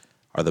direction,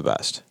 are the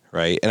best,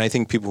 right? And I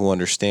think people who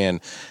understand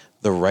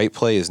the right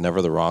play is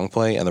never the wrong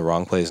play, and the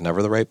wrong play is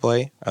never the right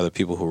play, are the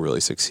people who really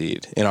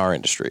succeed in our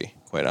industry,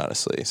 quite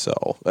honestly.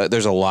 So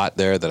there's a lot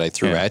there that I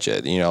threw at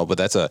you, but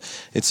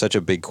it's such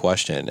a big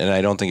question, and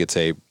I don't think it's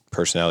a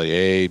personality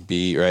A,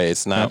 B, right?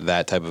 It's not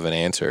that type of an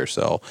answer.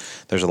 So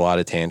there's a lot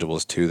of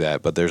tangibles to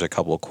that, but there's a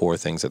couple of core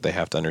things that they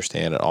have to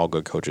understand, and all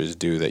good coaches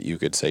do, that you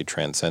could say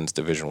transcends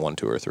Division 1,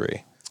 2, or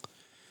 3.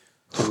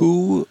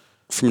 Who,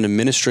 from an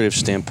administrative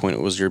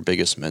standpoint, was your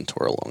biggest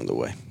mentor along the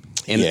way,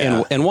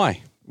 and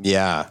why?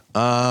 Yeah,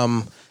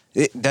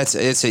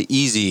 it's an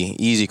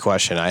easy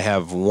question. I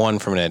have one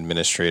from an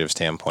administrative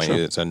standpoint. Sure.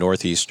 It's a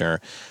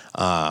Northeasterner,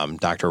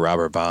 Dr.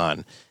 Robert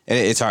Bond, and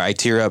it's hard. I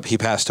tear up. He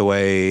passed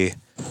away.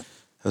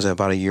 It was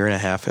about a year and a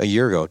half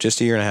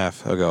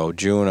ago,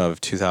 June of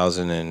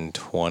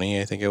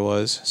 2020, I think it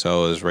was.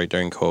 So it was right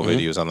during COVID. Mm-hmm.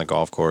 He was on the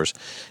golf course,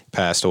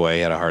 passed away,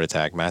 had a heart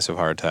attack, massive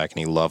heart attack, and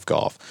he loved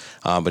golf.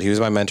 But he was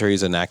my mentor.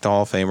 He's a NACDA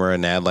Hall of Famer, a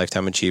NAD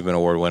Lifetime Achievement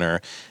Award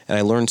winner. And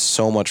I learned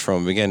so much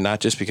from him. Again, not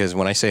just because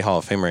when I say Hall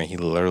of Famer, he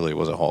literally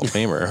was a Hall of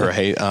Famer,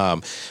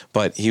 right?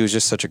 But he was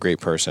just such a great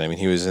person. I mean,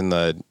 he was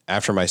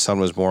after my son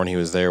was born, he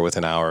was there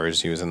within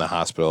hours. He was in the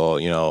hospital.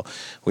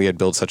 We had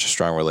built such a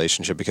strong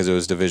relationship because it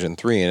was Division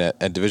III. And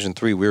at Division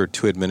III, we were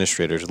two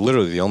administrators,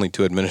 literally the only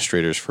two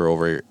administrators for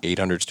over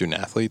 800 student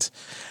athletes.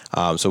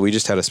 So we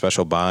just had a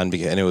special bond,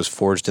 and it was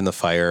forged in the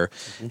fire.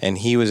 Mm-hmm. And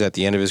he was at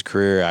the end of his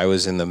career. I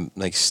was in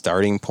the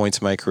starting points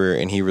of my career,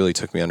 and he really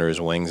took me under his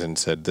wings and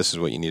said, "This is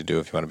what you need to do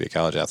if you want to be a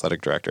college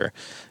athletic director."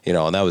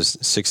 And that was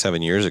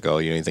 6-7 years ago.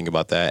 You think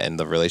about that and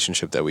the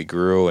relationship that we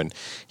grew. And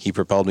he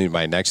propelled me to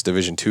my next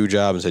Division II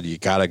job and said, "You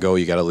got to go.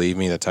 You got to leave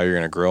me. That's how you're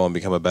going to grow and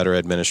become a better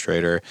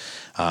administrator."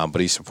 But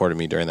he supported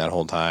me during that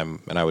whole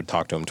time, and I would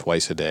talk to him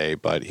twice a day.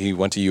 But he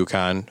went to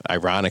UConn,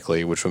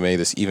 ironically, which made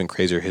this even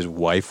crazier. His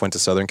wife went to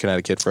Southern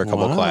Connecticut for a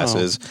couple of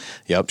classes.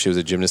 Yep, she was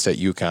a gymnast at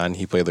UConn.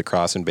 He played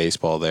lacrosse and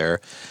baseball there.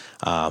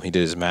 He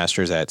did his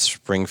master's at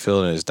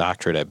Springfield and his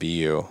doctorate at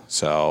BU.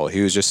 So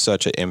he was just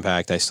such an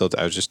impact. I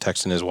was just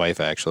texting his wife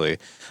actually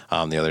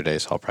the other day,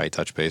 so I'll probably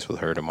touch base with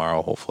her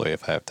tomorrow, hopefully,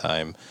 if I have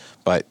time.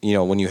 But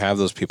when you have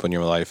those people in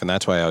your life, and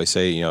that's why I always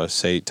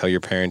say, tell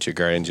your parents, your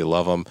guardians, you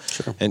love them,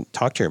 sure, and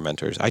talk to your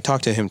mentors. I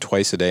talk to him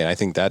twice a day, and I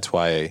think that's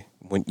why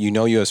when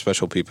you have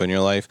special people in your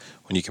life,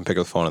 when you can pick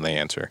up the phone and they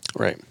answer.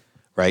 Right.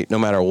 No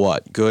matter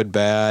what, good,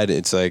 bad,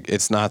 it's like,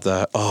 it's not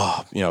the,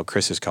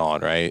 Chris is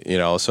calling, right?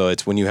 So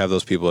it's when you have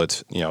those people,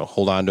 it's,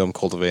 hold on to them,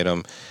 cultivate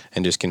them,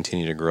 and just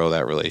continue to grow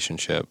that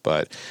relationship.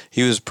 But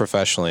he was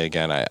professionally,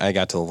 again, I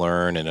got to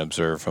learn and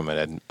observe from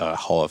a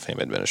Hall of Fame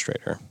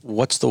administrator.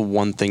 What's the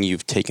one thing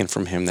you've taken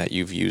from him that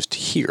you've used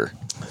here?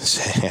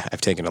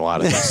 I've taken a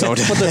lot of things.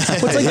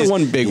 What's like the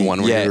one big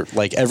one where you're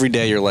like every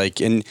day you're like,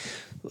 and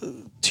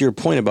to your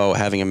point about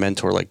having a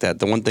mentor like that,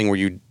 the one thing where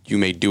you you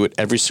may do it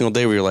every single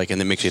day where you're like,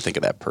 and it makes you think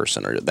of that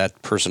person, or that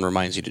person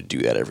reminds you to do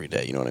that every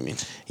day. You know what I mean?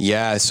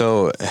 Yeah,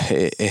 so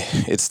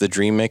it's the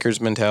dream maker's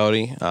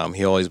mentality.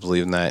 He always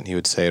believed in that, and he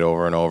would say it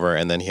over and over.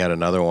 And then he had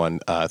another one: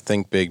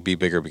 think big, be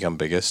bigger, become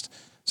biggest.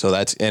 So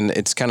and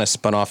it's kind of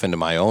spun off into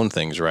my own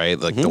things, right?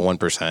 Like the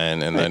 1%,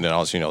 and then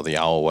also, the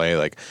Owl Way,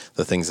 like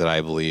the things that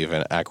I believe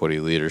in, equity,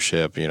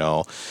 leadership,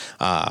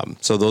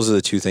 So those are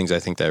the two things I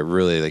think that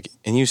really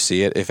and you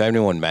see it. If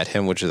anyone met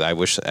him, which is, I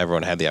wish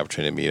everyone had the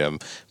opportunity to meet him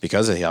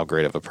because of how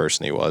great of a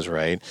person he was,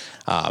 right?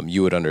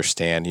 You would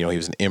understand, he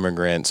was an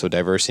immigrant, so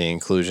diversity and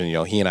inclusion,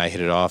 he and I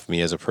hit it off. Me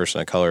as a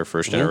person of color,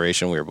 first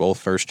generation, we were both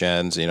first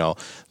gens,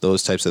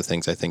 those types of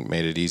things I think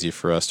made it easy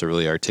for us to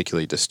really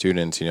articulate to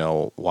students,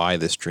 why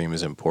this dream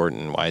is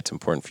important, why it's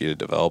important for you to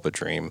develop a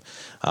dream,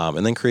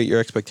 and then create your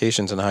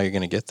expectations on how you're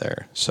going to get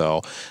there.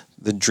 So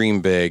the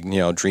dream big,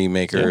 dream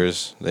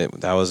makers,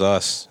 that was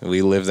us.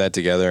 We lived that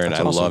together, and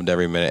I loved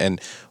every minute. And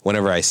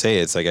whenever I say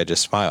it, it's like I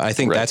just smile. I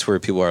think that's where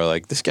people are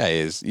like, this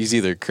guy he's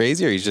either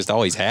crazy or he's just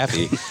always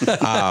happy.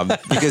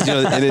 Because,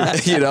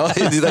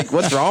 it's like,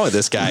 what's wrong with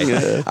this guy?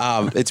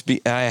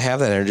 I have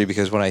that energy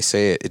because when I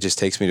say it, it just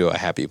takes me to a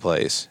happy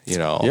place,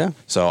 Yeah.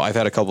 So I've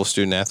had a couple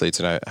student athletes,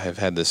 and I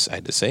had to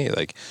say,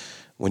 like,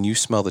 when you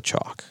smell the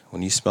chalk,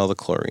 when you smell the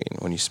chlorine,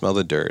 when you smell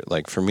the dirt,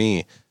 like for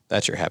me,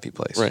 that's your happy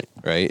place,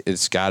 right?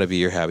 It's got to be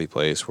your happy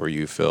place where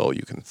you feel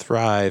you can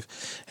thrive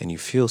and you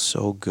feel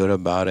so good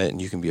about it,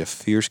 and you can be a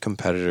fierce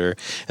competitor,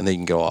 and then you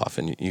can go off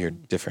and you're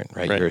different,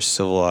 right? You're a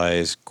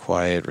civilized,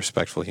 quiet,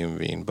 respectful human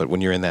being. But when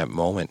you're in that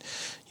moment,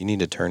 you need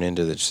to turn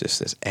into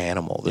this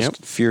animal, this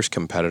fierce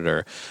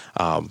competitor.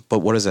 But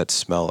what does that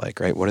smell like,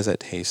 right? What does that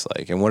taste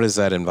like? And what is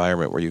that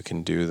environment where you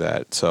can do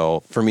that?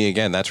 So for me,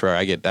 again, that's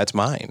where that's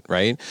mine,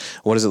 right?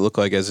 What does it look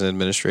like as an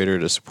administrator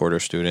to support our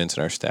students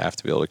and our staff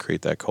to be able to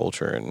create that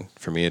culture? And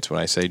for me, it's when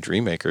I say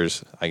dream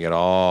makers, I get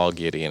all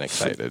giddy and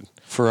excited.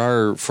 For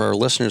our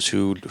listeners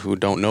who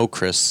don't know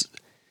Chris,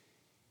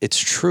 it's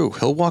true.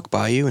 He'll walk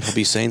by you and he'll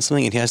be saying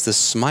something, and he has this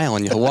smile,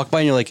 and he'll walk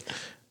by and you're like,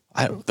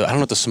 I don't know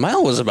what the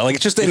smile was about.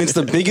 Like, it's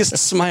the biggest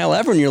smile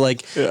ever. And you're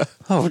like,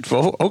 oh,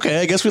 well,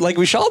 okay, I guess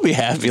we shall be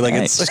happy. Like,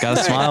 it's just got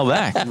to smile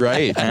back.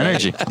 Right.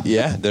 Energy.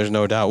 Yeah, there's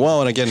no doubt. Well,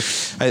 and again,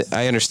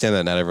 I understand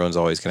that not everyone's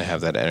always going to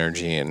have that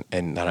energy,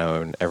 and not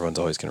everyone's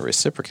always going to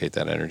reciprocate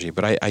that energy.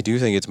 But I do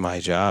think it's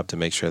my job to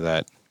make sure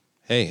that,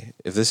 hey,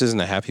 if this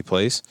isn't a happy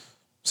place,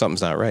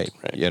 something's not right.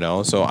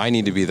 So I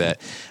need to be that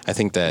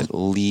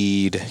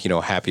lead,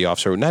 happy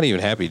officer, not even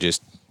happy,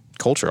 just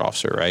culture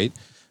officer, right?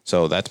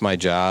 So that's my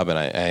job, and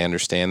I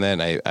understand that,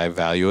 and I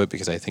value it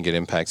because I think it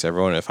impacts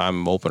everyone. If I'm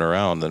moping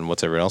around, then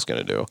what's everyone else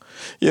going to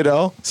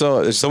do?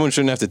 So someone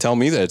shouldn't have to tell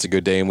me that it's a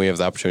good day and we have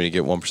the opportunity to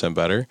get 1%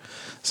 better.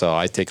 So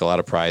I take a lot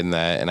of pride in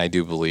that, and I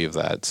do believe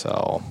that.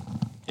 So,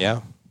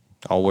 yeah,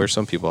 I'll wear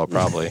some people out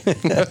probably.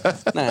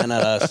 Nah,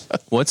 not us.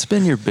 What's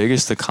been your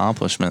biggest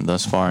accomplishment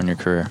thus far in your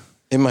career?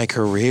 In my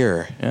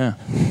career? Yeah.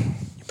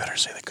 You better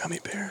say the gummy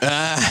bear.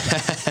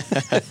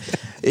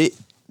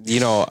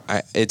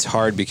 It's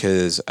hard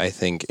because I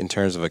think in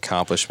terms of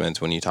accomplishments,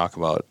 when you talk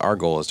about our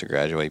goal is to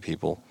graduate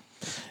people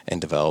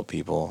and develop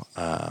people,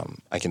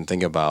 I can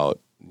think about,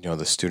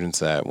 the students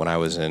that when I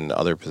was in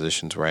other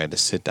positions where I had to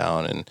sit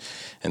down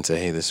and say,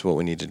 hey, this is what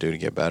we need to do to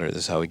get better.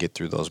 This is how we get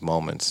through those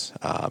moments,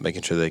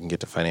 making sure they can get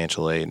to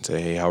financial aid and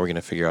say, hey, how are we going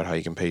to figure out how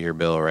you can pay your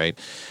bill, right?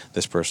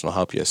 This person will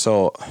help you.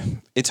 So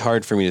it's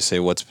hard for me to say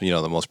what's,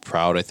 the most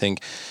proud. I think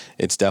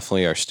it's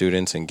definitely our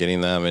students and getting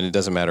them, and it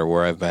doesn't matter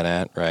where I've been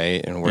at,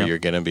 right? And where you're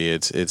going to be.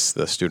 It's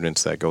the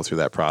students that go through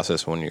that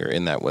process when you're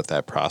in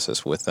that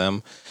process with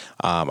them.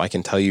 I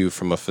can tell you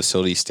from a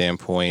facility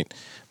standpoint,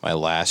 my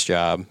last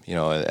job,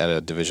 at a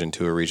Division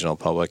II regional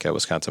public at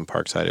Wisconsin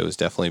Parkside, it was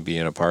definitely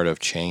being a part of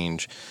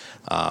change.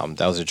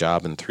 That was a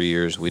job in 3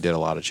 years. We did a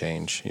lot of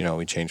change.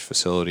 We changed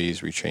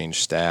facilities, we changed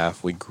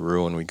staff, we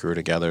grew and we grew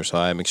together. So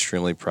I'm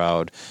extremely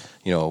proud,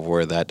 of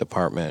where that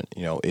department,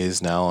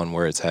 is now and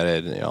where it's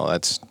headed.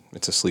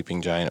 It's a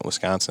sleeping giant at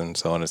Wisconsin.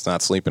 So, and it's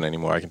not sleeping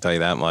anymore. I can tell you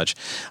that much.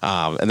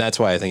 And that's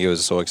why I think it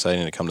was so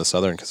exciting to come to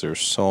Southern, because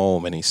there's so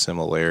many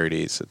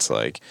similarities. It's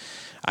like,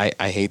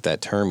 I hate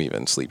that term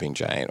even, sleeping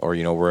giant, or,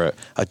 we're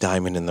a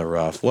diamond in the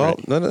rough. Well,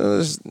 no,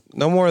 there's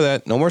no more of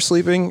that. No more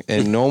sleeping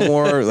and no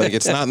more,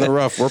 it's not in the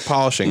rough. We're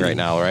polishing right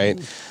now, right?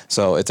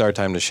 So it's our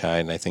time to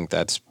shine. And I think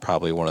that's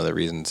probably one of the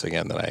reasons,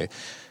 again, that I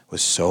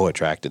was so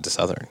attracted to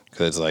Southern,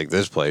 because it's like,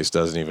 this place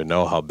doesn't even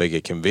know how big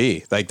it can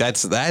be.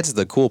 That's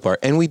the cool part.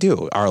 And we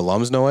do. Our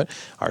alums know it.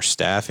 Our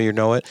staff here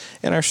know it.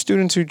 And our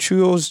students who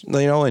choose,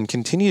 and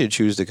continue to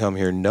choose to come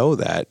here know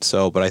that.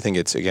 So, but I think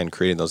it's, again,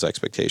 creating those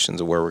expectations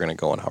of where we're going to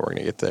go and how we're going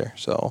to get there.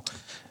 So,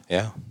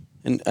 yeah.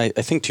 And I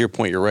think to your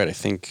point, you're right. I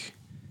think,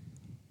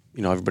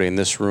 everybody in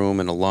this room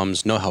and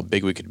alums know how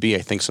big we could be. I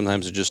think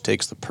sometimes it just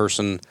takes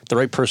the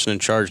right person in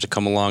charge to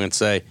come along and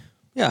say,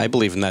 yeah, I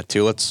believe in that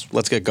too.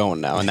 Let's get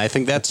going now. And I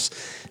think that's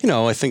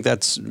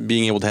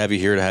being able to have you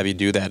here, to have you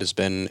do that has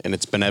been, and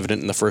it's been evident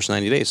in the first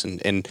 90 days.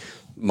 And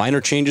minor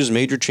changes,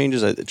 major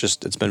changes,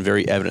 it's been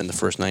very evident in the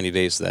first 90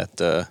 days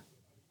that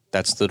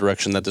that's the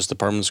direction that this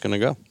department's going to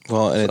go.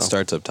 Well, and it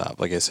starts up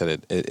top. Like I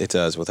said, it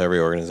does with every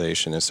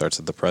organization. It starts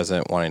at the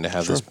president wanting to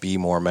have this be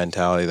more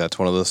mentality. That's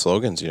one of the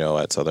slogans,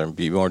 at Southern,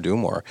 be more, do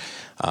more.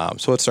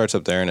 So it starts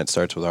up there, and it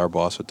starts with our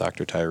boss, with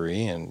Dr.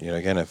 Tyree. And,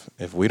 again,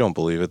 if we don't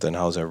believe it, then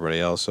how's everybody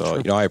else?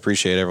 So, I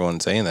appreciate everyone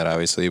saying that,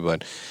 obviously,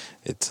 but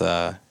it's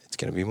going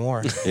to be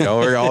more.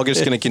 We're all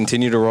just going to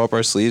continue to roll up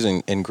our sleeves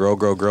and grow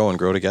and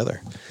grow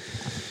together.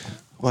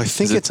 Well, I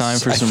think it's time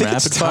for some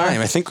rapid fire.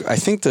 I think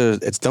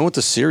it's done with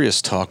the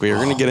serious talk. We are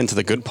going to get into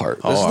the good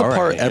part. This is the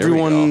part right.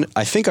 everyone.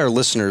 I think our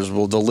listeners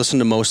they'll listen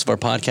to most of our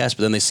podcasts,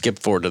 but then they skip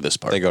forward to this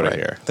part. They go to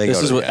here.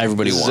 This is what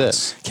everybody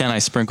wants. Ken, I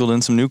sprinkled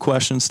in some new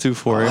questions too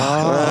for you.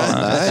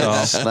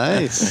 Nice.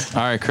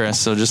 All right, Chris.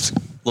 So just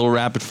a little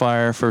rapid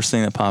fire. First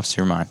thing that pops to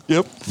your mind.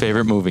 Yep.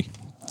 Favorite movie?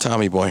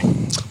 Tommy Boy.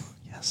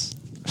 Yes.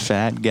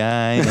 Fat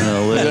guy in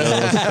a little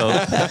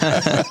coat.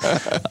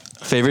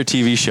 Favorite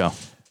TV show?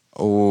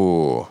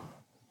 Oh.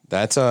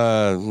 That's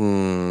all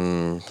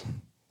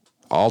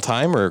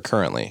time or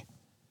currently?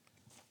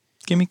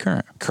 Give me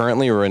current.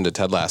 Currently, we're into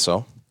Ted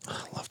Lasso. I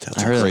love Ted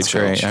I heard Lasso. that's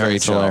great. I heard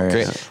it's hilarious.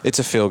 Great. It's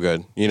a feel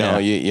good. You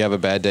have a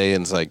bad day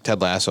and it's like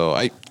Ted Lasso.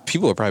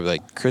 People are probably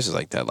like, Chris is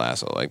like Ted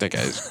Lasso. Like that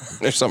guy's.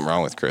 There's something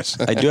wrong with Chris.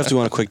 I do have to go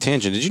on a quick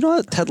tangent. Did you know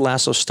that Ted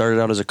Lasso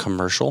started out as a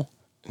commercial?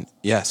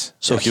 Yes.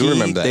 So I do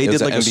remember that. They It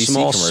was did like an a NBC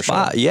small commercial.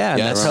 spot. Yeah,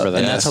 Yes. and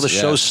that's how the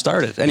show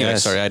started. Anyway,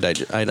 Yes. sorry, I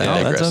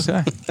digress.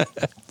 That's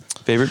okay.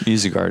 Favorite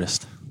music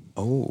artist?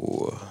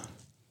 Oh.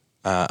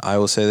 I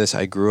will say this.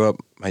 I grew up,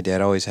 my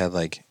dad always had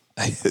like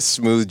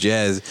smooth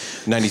jazz,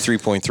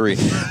 93.3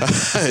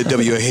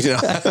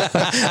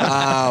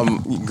 WA.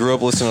 Grew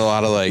up listening to a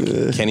lot of like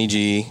Kenny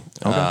G.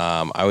 Okay.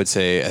 I would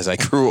say as I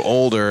grew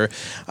older,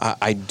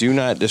 I do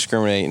not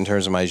discriminate in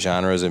terms of my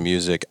genres of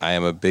music. I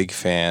am a big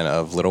fan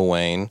of Lil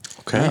Wayne.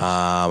 Okay.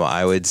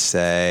 I would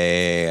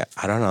say,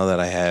 I don't know that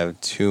I have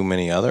too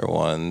many other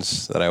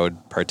ones that I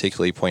would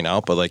particularly point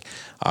out, but like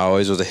I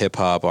always was a hip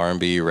hop,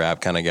 R&B, rap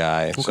kind of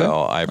guy. Okay.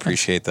 So I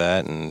appreciate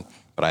that.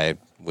 But I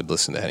would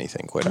listen to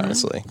anything, quite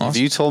honestly. If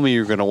you told me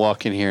you were going to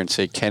walk in here and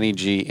say Kenny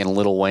G and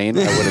Lil Wayne,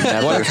 I would have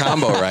never. What a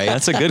combo, right?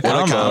 That's a good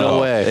combo. No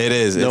way. It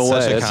is. No It's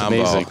way. such a That's combo.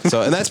 amazing.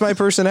 So, and that's my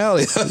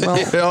personality.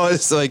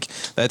 It's like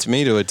that's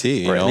me to a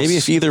T. You know? Maybe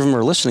if either of them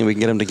are listening, we can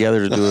get them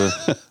together to do a.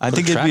 I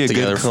think it'd track be a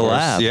together good for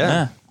us.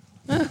 collab.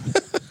 Yeah.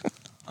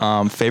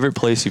 Favorite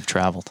place you've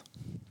traveled?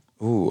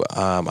 Ooh,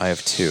 I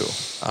have two.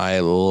 I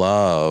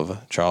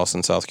love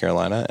Charleston, South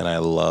Carolina, and I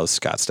love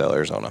Scottsdale,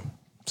 Arizona.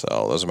 So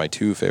those are my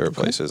two favorite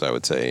places, I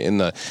would say, in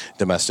the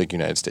domestic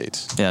United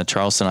States. Yeah,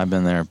 Charleston. I've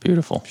been there.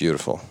 Beautiful.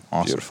 Beautiful.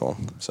 Awesome. Beautiful.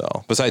 So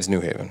besides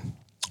New Haven.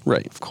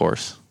 Right. Of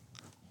course.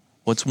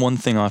 What's one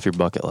thing off your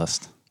bucket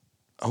list?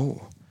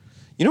 Oh,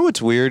 you know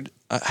what's weird?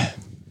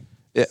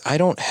 I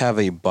don't have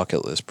a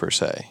bucket list per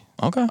se.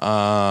 Okay.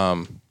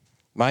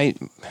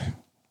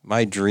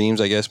 My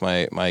dreams, I guess,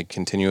 my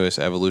continuous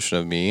evolution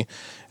of me,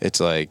 it's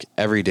like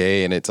every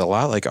day, and it's a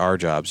lot like our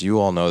jobs. You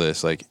all know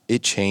this. Like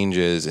it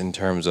changes in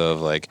terms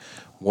of like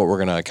what we're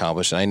going to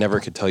accomplish. And I never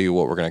could tell you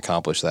what we're going to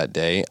accomplish that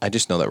day. I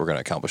just know that we're going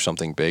to accomplish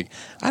something big.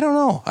 I don't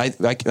know.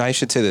 I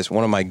should say this.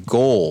 One of my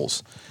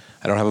goals,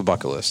 I don't have a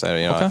bucket list.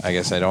 I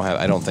guess I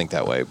don't think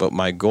that way. But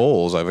my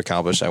goals I've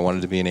accomplished. I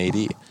wanted to be an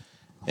AD.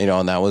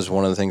 And that was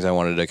one of the things I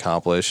wanted to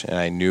accomplish. And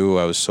I knew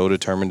I was so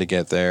determined to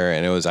get there.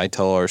 And I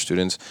tell our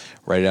students,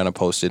 write it on a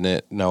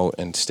Post-it note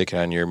and stick it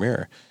on your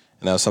mirror.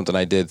 And that was something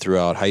I did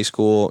throughout high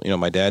school.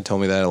 My dad told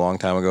me that a long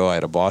time ago. I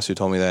had a boss who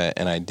told me that,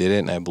 and I did it,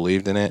 and I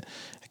believed in it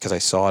because I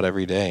saw it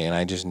every day. And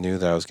I just knew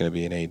that I was going to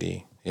be an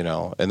AD,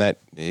 And that,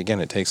 again,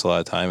 it takes a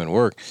lot of time and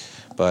work.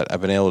 But I've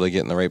been able to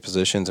get in the right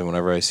positions. And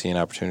whenever I see an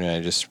opportunity,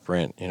 I just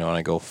sprint, and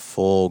I go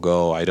full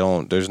go.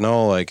 There's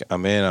no like,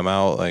 I'm in, I'm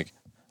out, like,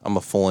 I'm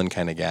a full in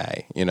kind of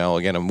guy,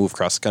 again, a move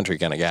across the country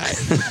kind of guy,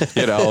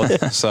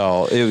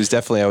 So it was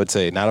definitely, I would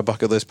say, not a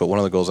bucket list, but one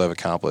of the goals I've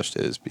accomplished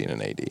is being an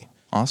AD.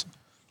 Awesome.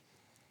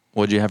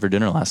 What did you have for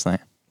dinner last night?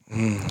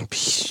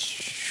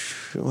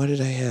 What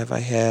did I have? I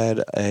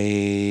had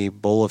a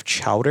bowl of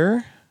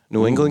chowder,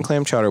 New England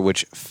clam chowder,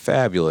 which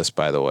fabulous,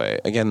 by the way.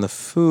 Again, the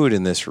food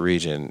in this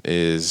region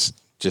is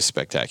just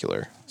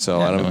spectacular. So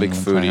Yeah, I'm a New big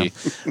England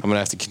foodie. I'm going to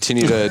have to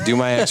continue to do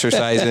my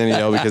exercising,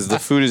 because the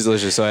food is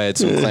delicious. So I had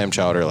some clam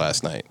chowder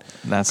last night.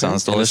 That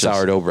sounds And a delicious.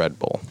 sourdough bread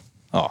bowl.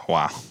 Oh,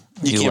 wow.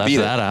 You can't left beat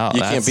that it. out.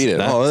 You can't beat it.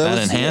 That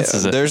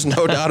enhances it. There's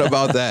no doubt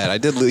about that. I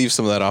did leave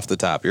some of that off the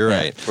top. You're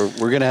right.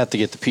 We're going to have to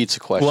get the pizza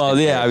question. Well,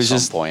 yeah, I was at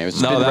just- some point. It's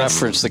no, been that's-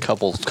 referenced a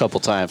couple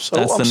times. So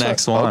That's I'm the sorry.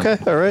 next one.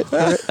 Okay, all right.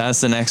 That's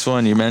the next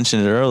one. You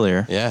mentioned it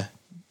earlier. Yeah.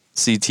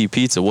 CT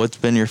Pizza. What's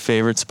been your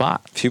favorite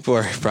spot? People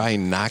are probably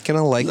not going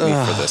to like me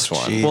for this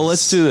one. Well,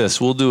 let's do this.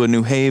 We'll do a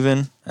New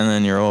Haven and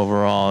then your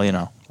overall,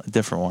 a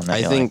different one. that I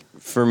you think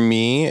like. for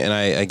me,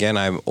 and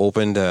I'm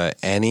open to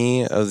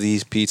any of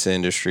these pizza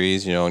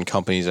industries, and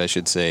companies, I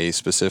should say,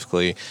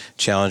 specifically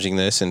challenging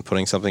this and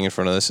putting something in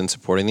front of this and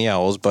supporting the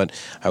Owls. But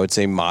I would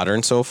say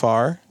Modern so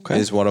far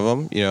is one of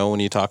them, when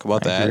you talk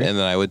about that. agree. And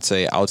then I would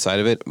say outside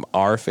of it,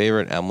 our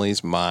favorite,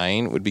 Emily's,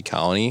 mine would be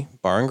Colony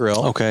Bar and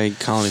Grill. Okay,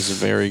 Colony's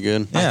very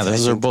good. Yeah,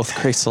 those are both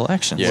great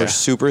selections. We're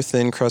super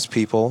thin crust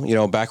people.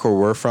 Back where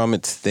we're from,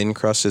 it's thin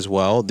crust as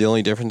well. The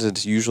only difference is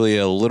it's usually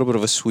a little bit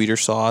of a sweeter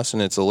sauce,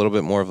 and it's a little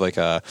bit more of like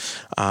a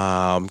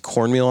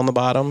cornmeal on the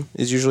bottom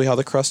is usually how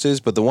the crust is.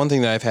 But the one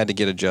thing that I've had to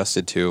get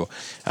adjusted to,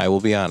 I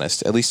will be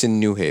honest, at least in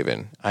New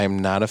Haven, I am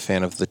not a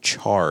fan of the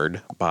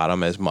charred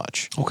bottom as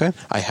much. Okay.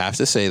 I have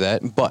to say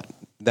that, but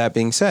that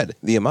being said,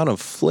 the amount of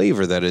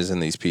flavor that is in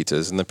these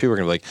pizzas, and the people are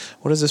going to be like,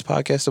 what is this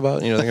podcast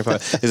about? Thinking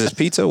about, is this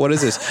pizza? What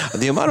is this?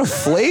 The amount of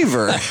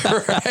flavor,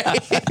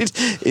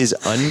 right, is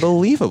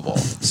unbelievable.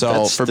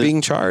 So for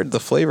being charred,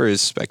 the flavor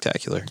is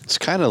spectacular. It's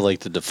kind of like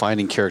the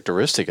defining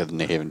characteristic of the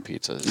New Haven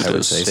pizza. I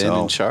would say thin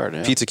so. and charred.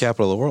 Yeah. Pizza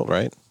capital of the world,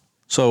 right?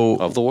 So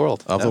Of the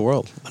world. Of the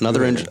world.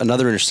 another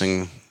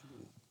interesting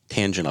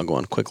tangent I'll go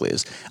on quickly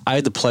is I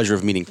had the pleasure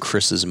of meeting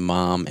Chris's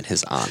mom and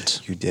his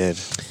aunt. You did.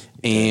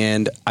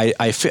 And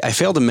I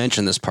failed to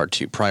mention this part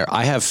to you prior.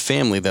 I have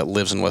family that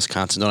lives in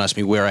Wisconsin. Don't ask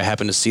me where. I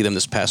happened to see them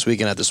this past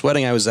weekend at this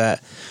wedding I was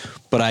at.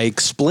 But I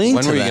explained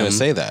When to were you them. gonna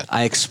say that?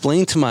 I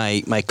explained to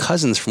my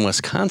cousins from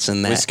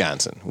Wisconsin that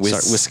Wisconsin.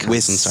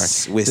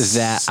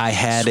 that I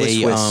had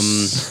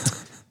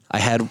Swiss. I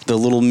had the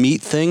little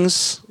meat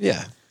things.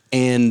 Yeah.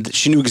 And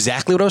she knew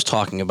exactly what I was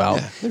talking about.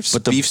 Yeah. There's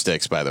but the beef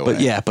sticks, by the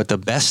way. but the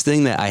best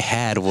thing that I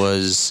had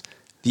was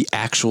the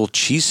actual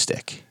cheese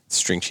stick.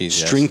 String cheese.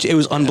 Yes. It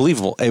was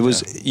unbelievable. It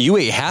was you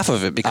ate half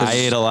of it because I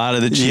ate a lot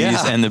of the cheese,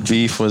 Yeah. and the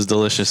beef was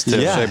delicious too.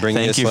 Yeah. Should I bring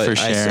Thank this? you for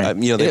sharing.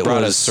 They It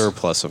brought was- a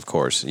surplus, of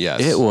course.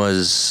 Yes. it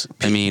was.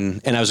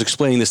 And I was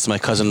explaining this to my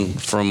cousin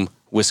from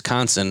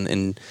Wisconsin,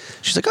 and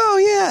she's like, "Oh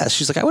yeah."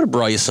 She's like, "I would have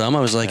brought you some." I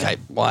was like,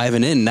 "I have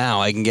an in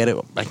now. I can get it.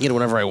 I can get it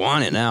whenever I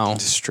want it now."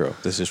 This is true.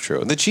 This is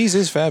true. The cheese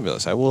is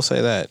fabulous. I will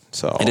say that.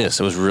 So It is.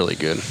 It was really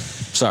good.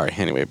 Sorry.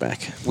 Anyway,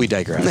 back. We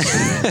digress.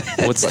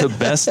 What's the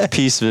best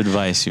piece of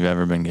advice you've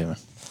ever been given?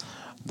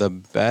 The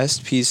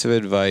best piece of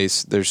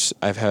advice,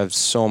 I've had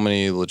so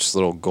many just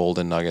little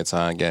golden nuggets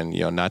on, again,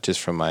 not just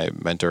from my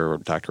mentor,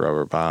 Dr.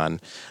 Robert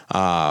Bond.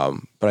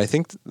 But I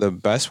think the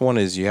best one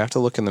is you have to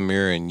look in the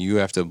mirror and you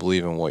have to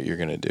believe in what you're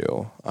going to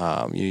do.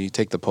 You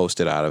take the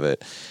Post-it out of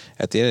it.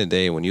 At the end of the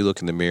day, when you look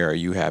in the mirror, are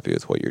you happy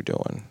with what you're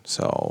doing?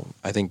 So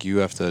I think you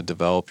have to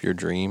develop your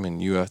dream,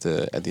 and you have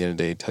to, at the end of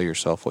the day, tell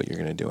yourself what you're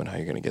going to do and how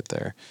you're going to get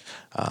there.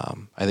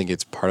 I think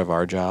it's part of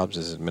our jobs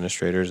as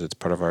administrators. It's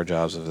part of our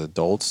jobs as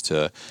adults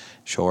to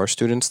show our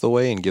students the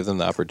way and give them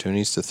the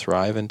opportunities to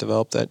thrive and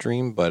develop that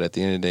dream. But at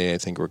the end of the day, I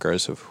think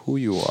regardless of who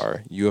you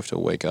are, you have to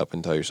wake up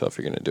and tell yourself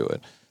you're going to do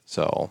it.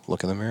 So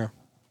look in the mirror.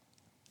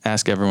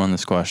 Ask everyone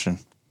this question.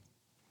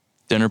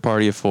 Dinner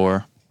party of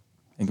 4.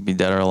 It could be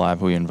dead or alive.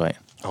 Who you invite?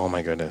 Oh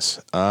my goodness.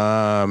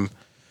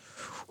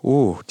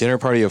 Dinner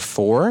party of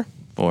 4?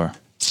 4.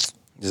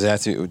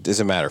 Does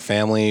it matter?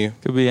 Family?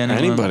 Could be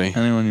anyone, Anybody.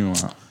 Anyone you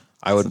want.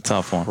 I would It's a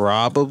tough one.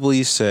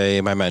 probably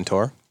say my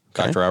mentor,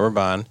 Okay. Dr. Robert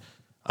Bond,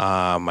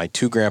 my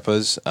 2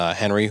 grandpas,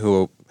 Henry,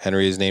 who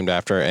Henry is named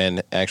after,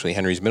 and actually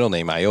Henry's middle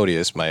name,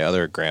 Iodius, my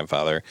other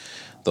grandfather.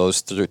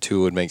 Those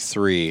 2 would make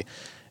 3.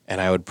 And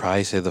I would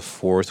probably say the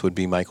 4th would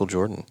be Michael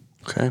Jordan.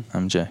 Okay.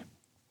 I'm Jay.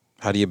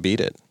 How do you beat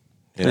it?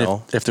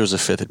 If there was a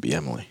 5th, it'd be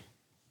Emily.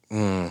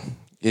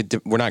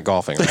 We're not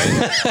golfing, right?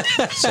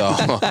 So,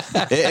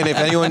 and if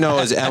anyone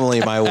knows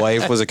Emily, my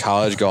wife was a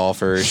college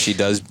golfer. She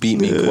does beat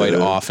me quite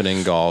often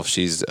in golf.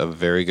 She's a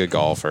very good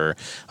golfer,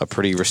 a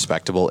pretty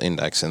respectable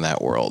index in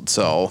that world.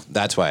 So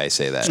that's why I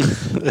say that.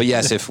 But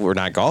yes, if we're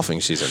not golfing,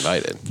 she's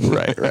invited.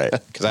 Right.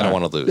 Because I don't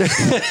want to lose.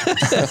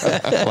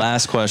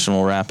 Last question.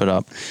 We'll wrap it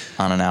up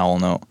on an owl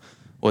note.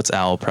 What's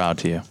owl proud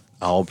to you?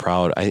 Owl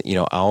Proud.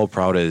 Owl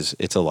Proud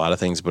it's a lot of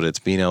things, but it's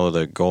being able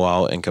to go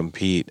out and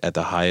compete at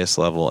the highest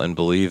level and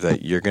believe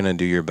that you're going to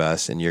do your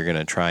best and you're going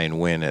to try and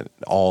win at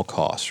all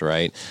costs,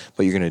 right?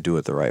 But you're going to do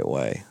it the right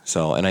way.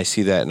 So, and I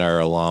see that in our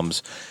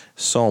alums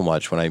so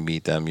much when I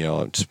meet them.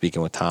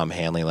 Speaking with Tom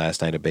Hanley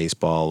last night, a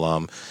baseball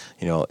alum,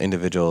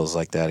 individuals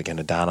like that, again,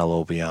 Donna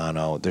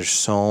Lopiano. There's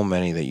so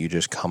many that you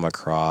just come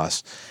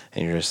across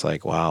and you're just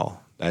like, wow.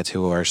 That's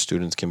who our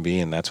students can be,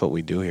 and that's what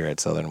we do here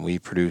at Southern. We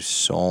produce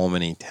so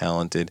many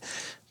talented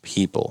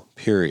people,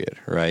 period,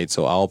 right?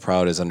 So Owl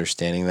Proud is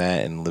understanding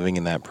that and living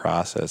in that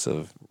process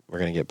of we're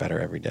going to get better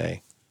every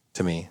day.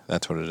 To me,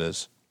 that's what it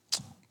is.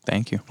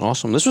 Thank you.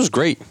 Awesome. This was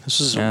great.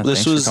 This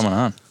Thanks was for coming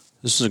on.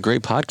 This is a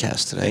great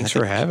podcast today. Thanks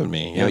for having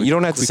me. Yeah, you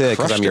don't have to we say that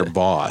because crushed I'm your it.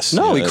 boss.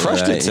 No, we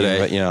crushed it today.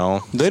 But,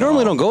 They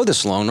normally don't go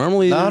this long.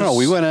 Normally, No,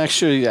 we went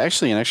actually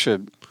an extra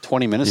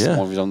 20 minutes Yeah.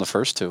 more we've done the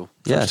first 2.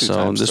 Yeah, First 2 so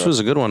times, this was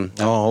a good one.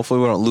 Oh, hopefully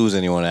we don't lose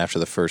anyone after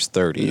the first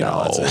 30.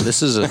 No,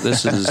 this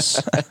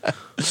is.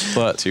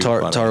 But Too to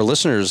our, funny. to our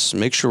listeners,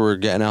 make sure we're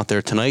getting out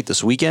there tonight,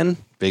 this weekend.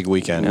 Big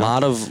weekend. A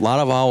lot of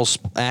Owls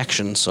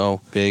action.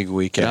 So Big get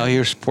weekend. out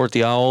here, support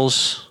the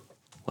Owls.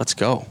 Let's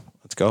go.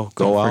 Let's go. Don't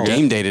Go out. forget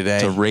Game day today.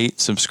 To rate,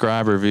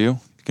 subscribe, review.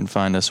 You can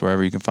find us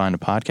wherever you can find a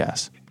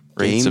podcast.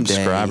 Rate, Game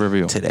subscribe, day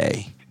review.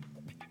 today.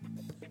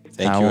 Thank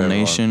you, Owl everyone.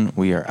 Nation,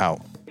 we are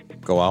out.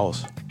 Go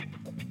Owls.